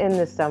out in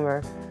the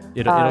summer.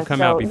 It'll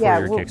come out before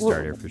your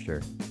Kickstarter for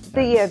sure.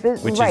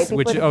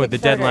 The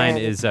deadline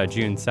is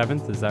June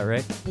 7th. Is that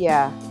right?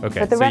 Yeah. Okay.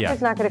 But the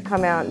record's not going to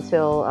come out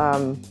until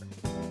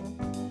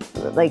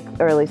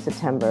early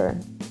September.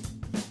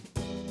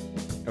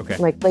 Okay.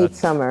 Late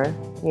summer.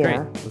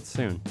 Yeah. Great. That's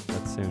soon.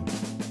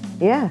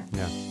 Yeah.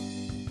 Yeah.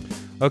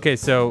 Okay,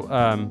 so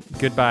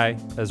goodbye,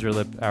 Ezra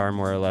Lip Hour,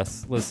 more or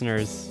less.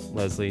 Listeners,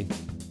 Leslie,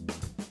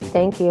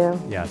 Thank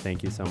you. Yeah,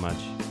 thank you so much.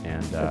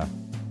 And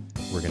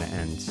we're going to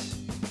end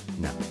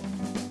now.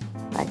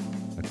 Bye.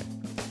 Okay.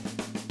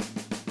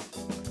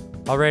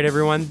 All right,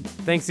 everyone.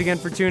 Thanks again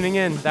for tuning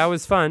in. That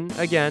was fun.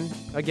 Again,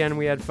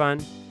 we had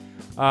fun.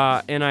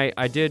 And I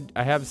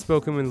have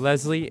spoken with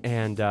Leslie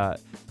and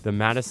the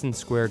Madison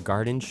Square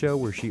Garden show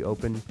where she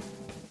opened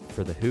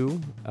for The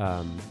Who.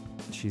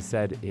 She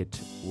said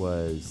it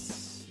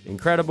was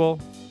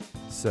incredible.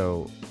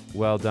 So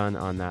well done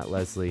on that,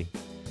 Leslie.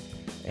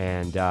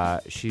 And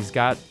she's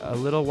got a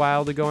little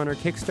while to go on her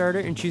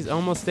Kickstarter, and she's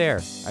almost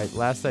there.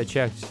 Last I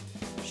checked,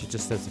 she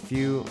just has a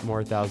few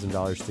more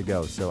 $1,000s to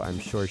go. So I'm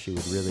sure she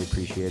would really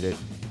appreciate it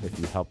if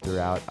you helped her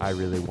out. I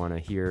really want to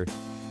hear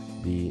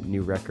the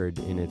new record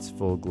in its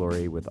full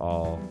glory with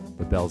all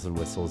the bells and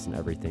whistles and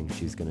everything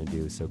she's going to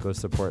do. So go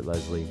support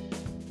Leslie.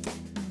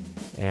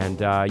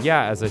 And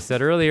as I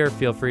said earlier,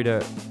 feel free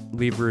to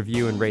leave a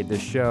review and rate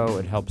this show.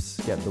 It helps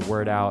get the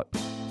word out,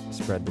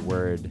 spread the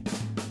word.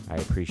 I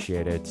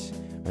appreciate it.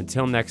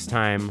 Until next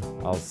time,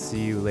 I'll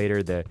see you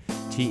later. The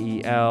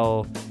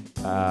TELHMOL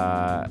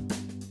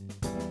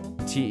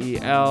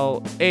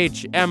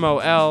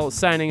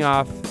signing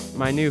off.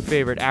 My new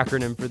favorite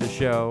acronym for the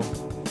show.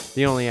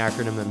 The only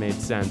acronym that made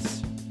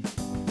sense.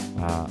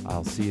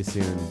 I'll see you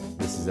soon.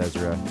 This is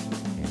Ezra,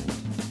 and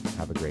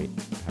have a great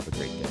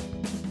day.